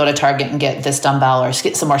Amazon or go to Target and get this dumbbell or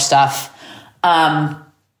get some more stuff. And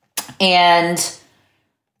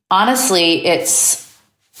honestly, it's,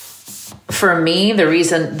 for me,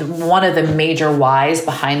 one of the major whys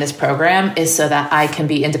behind this program is so that I can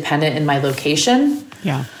be independent in my location.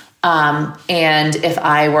 Yeah. And if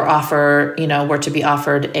I were to be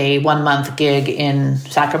offered a 1-month gig in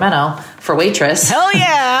Sacramento for waitress. Hell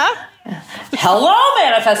yeah. Hello,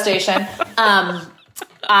 manifestation.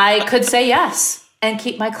 I could say yes and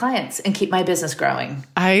keep my clients and keep my business growing.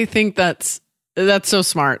 I think that's so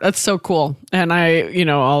smart. That's so cool. And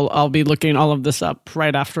I'll be looking all of this up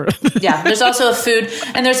right after. Yeah. There's also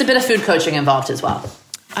there's a bit of food coaching involved as well.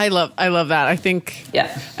 I love that. I think,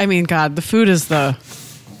 yeah. I mean, God, the food is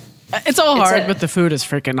it's all hard, but the food is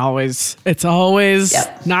freaking always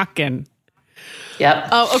knocking. Yep.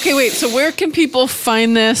 Oh, okay. Wait. So where can people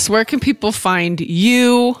find this? Where can people find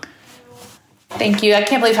you? Thank you. I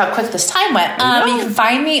can't believe how quick this time went. You can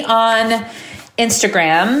find me on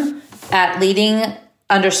Instagram at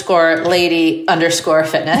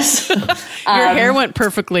leading_lady_fitness. Your hair went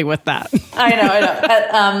perfectly with that. I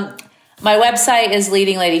know. My website is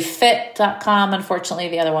leadingladyfit.com. Unfortunately,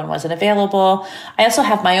 the other one wasn't available. I also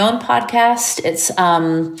have my own podcast. It's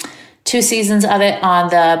 2 seasons of it on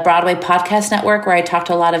the Broadway Podcast Network, where I talk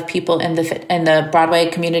to a lot of people in the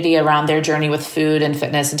Broadway community around their journey with food and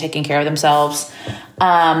fitness and taking care of themselves.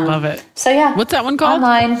 Love it. So yeah. What's that one called?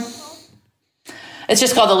 Online. It's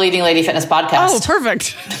just called the Leading Lady Fitness Podcast. Oh,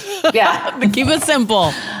 perfect. Yeah. Keep it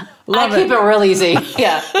simple. Love keep it real easy.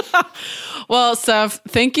 Yeah. Well, Steph,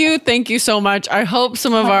 thank you. Thank you so much. I hope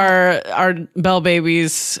some of our Bell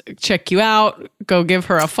babies check you out. Go give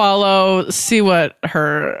her a follow. See what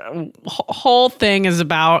her whole thing is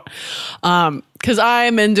about. Because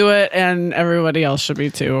I'm into it and everybody else should be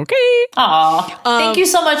too. Okay. Aw. Thank you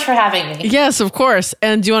so much for having me. Yes, of course.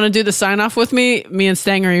 And do you want to do the sign off with me? Me and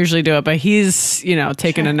Stanger usually do it, but he's,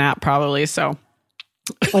 taking a nap probably. So.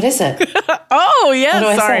 What is it? Oh,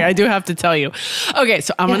 yes. Sorry, I do have to tell you. Okay,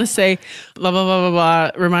 so I'm going to say blah, blah, blah, blah,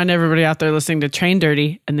 blah. Remind everybody out there listening to Train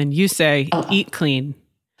Dirty. And then you say eat clean.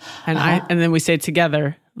 And and then we say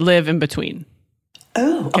together, live in between.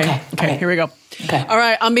 Oh, okay. Okay, here we go. Okay. All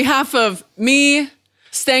right. On behalf of me,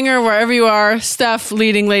 Stanger, wherever you are, Steph,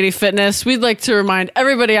 Leading Lady Fitness, we'd like to remind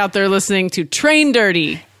everybody out there listening to Train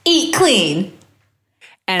Dirty. Eat clean.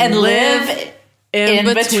 And live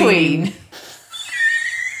in between.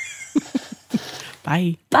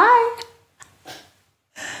 Bye. Bye.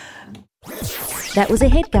 That was a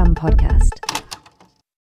HeadGum podcast.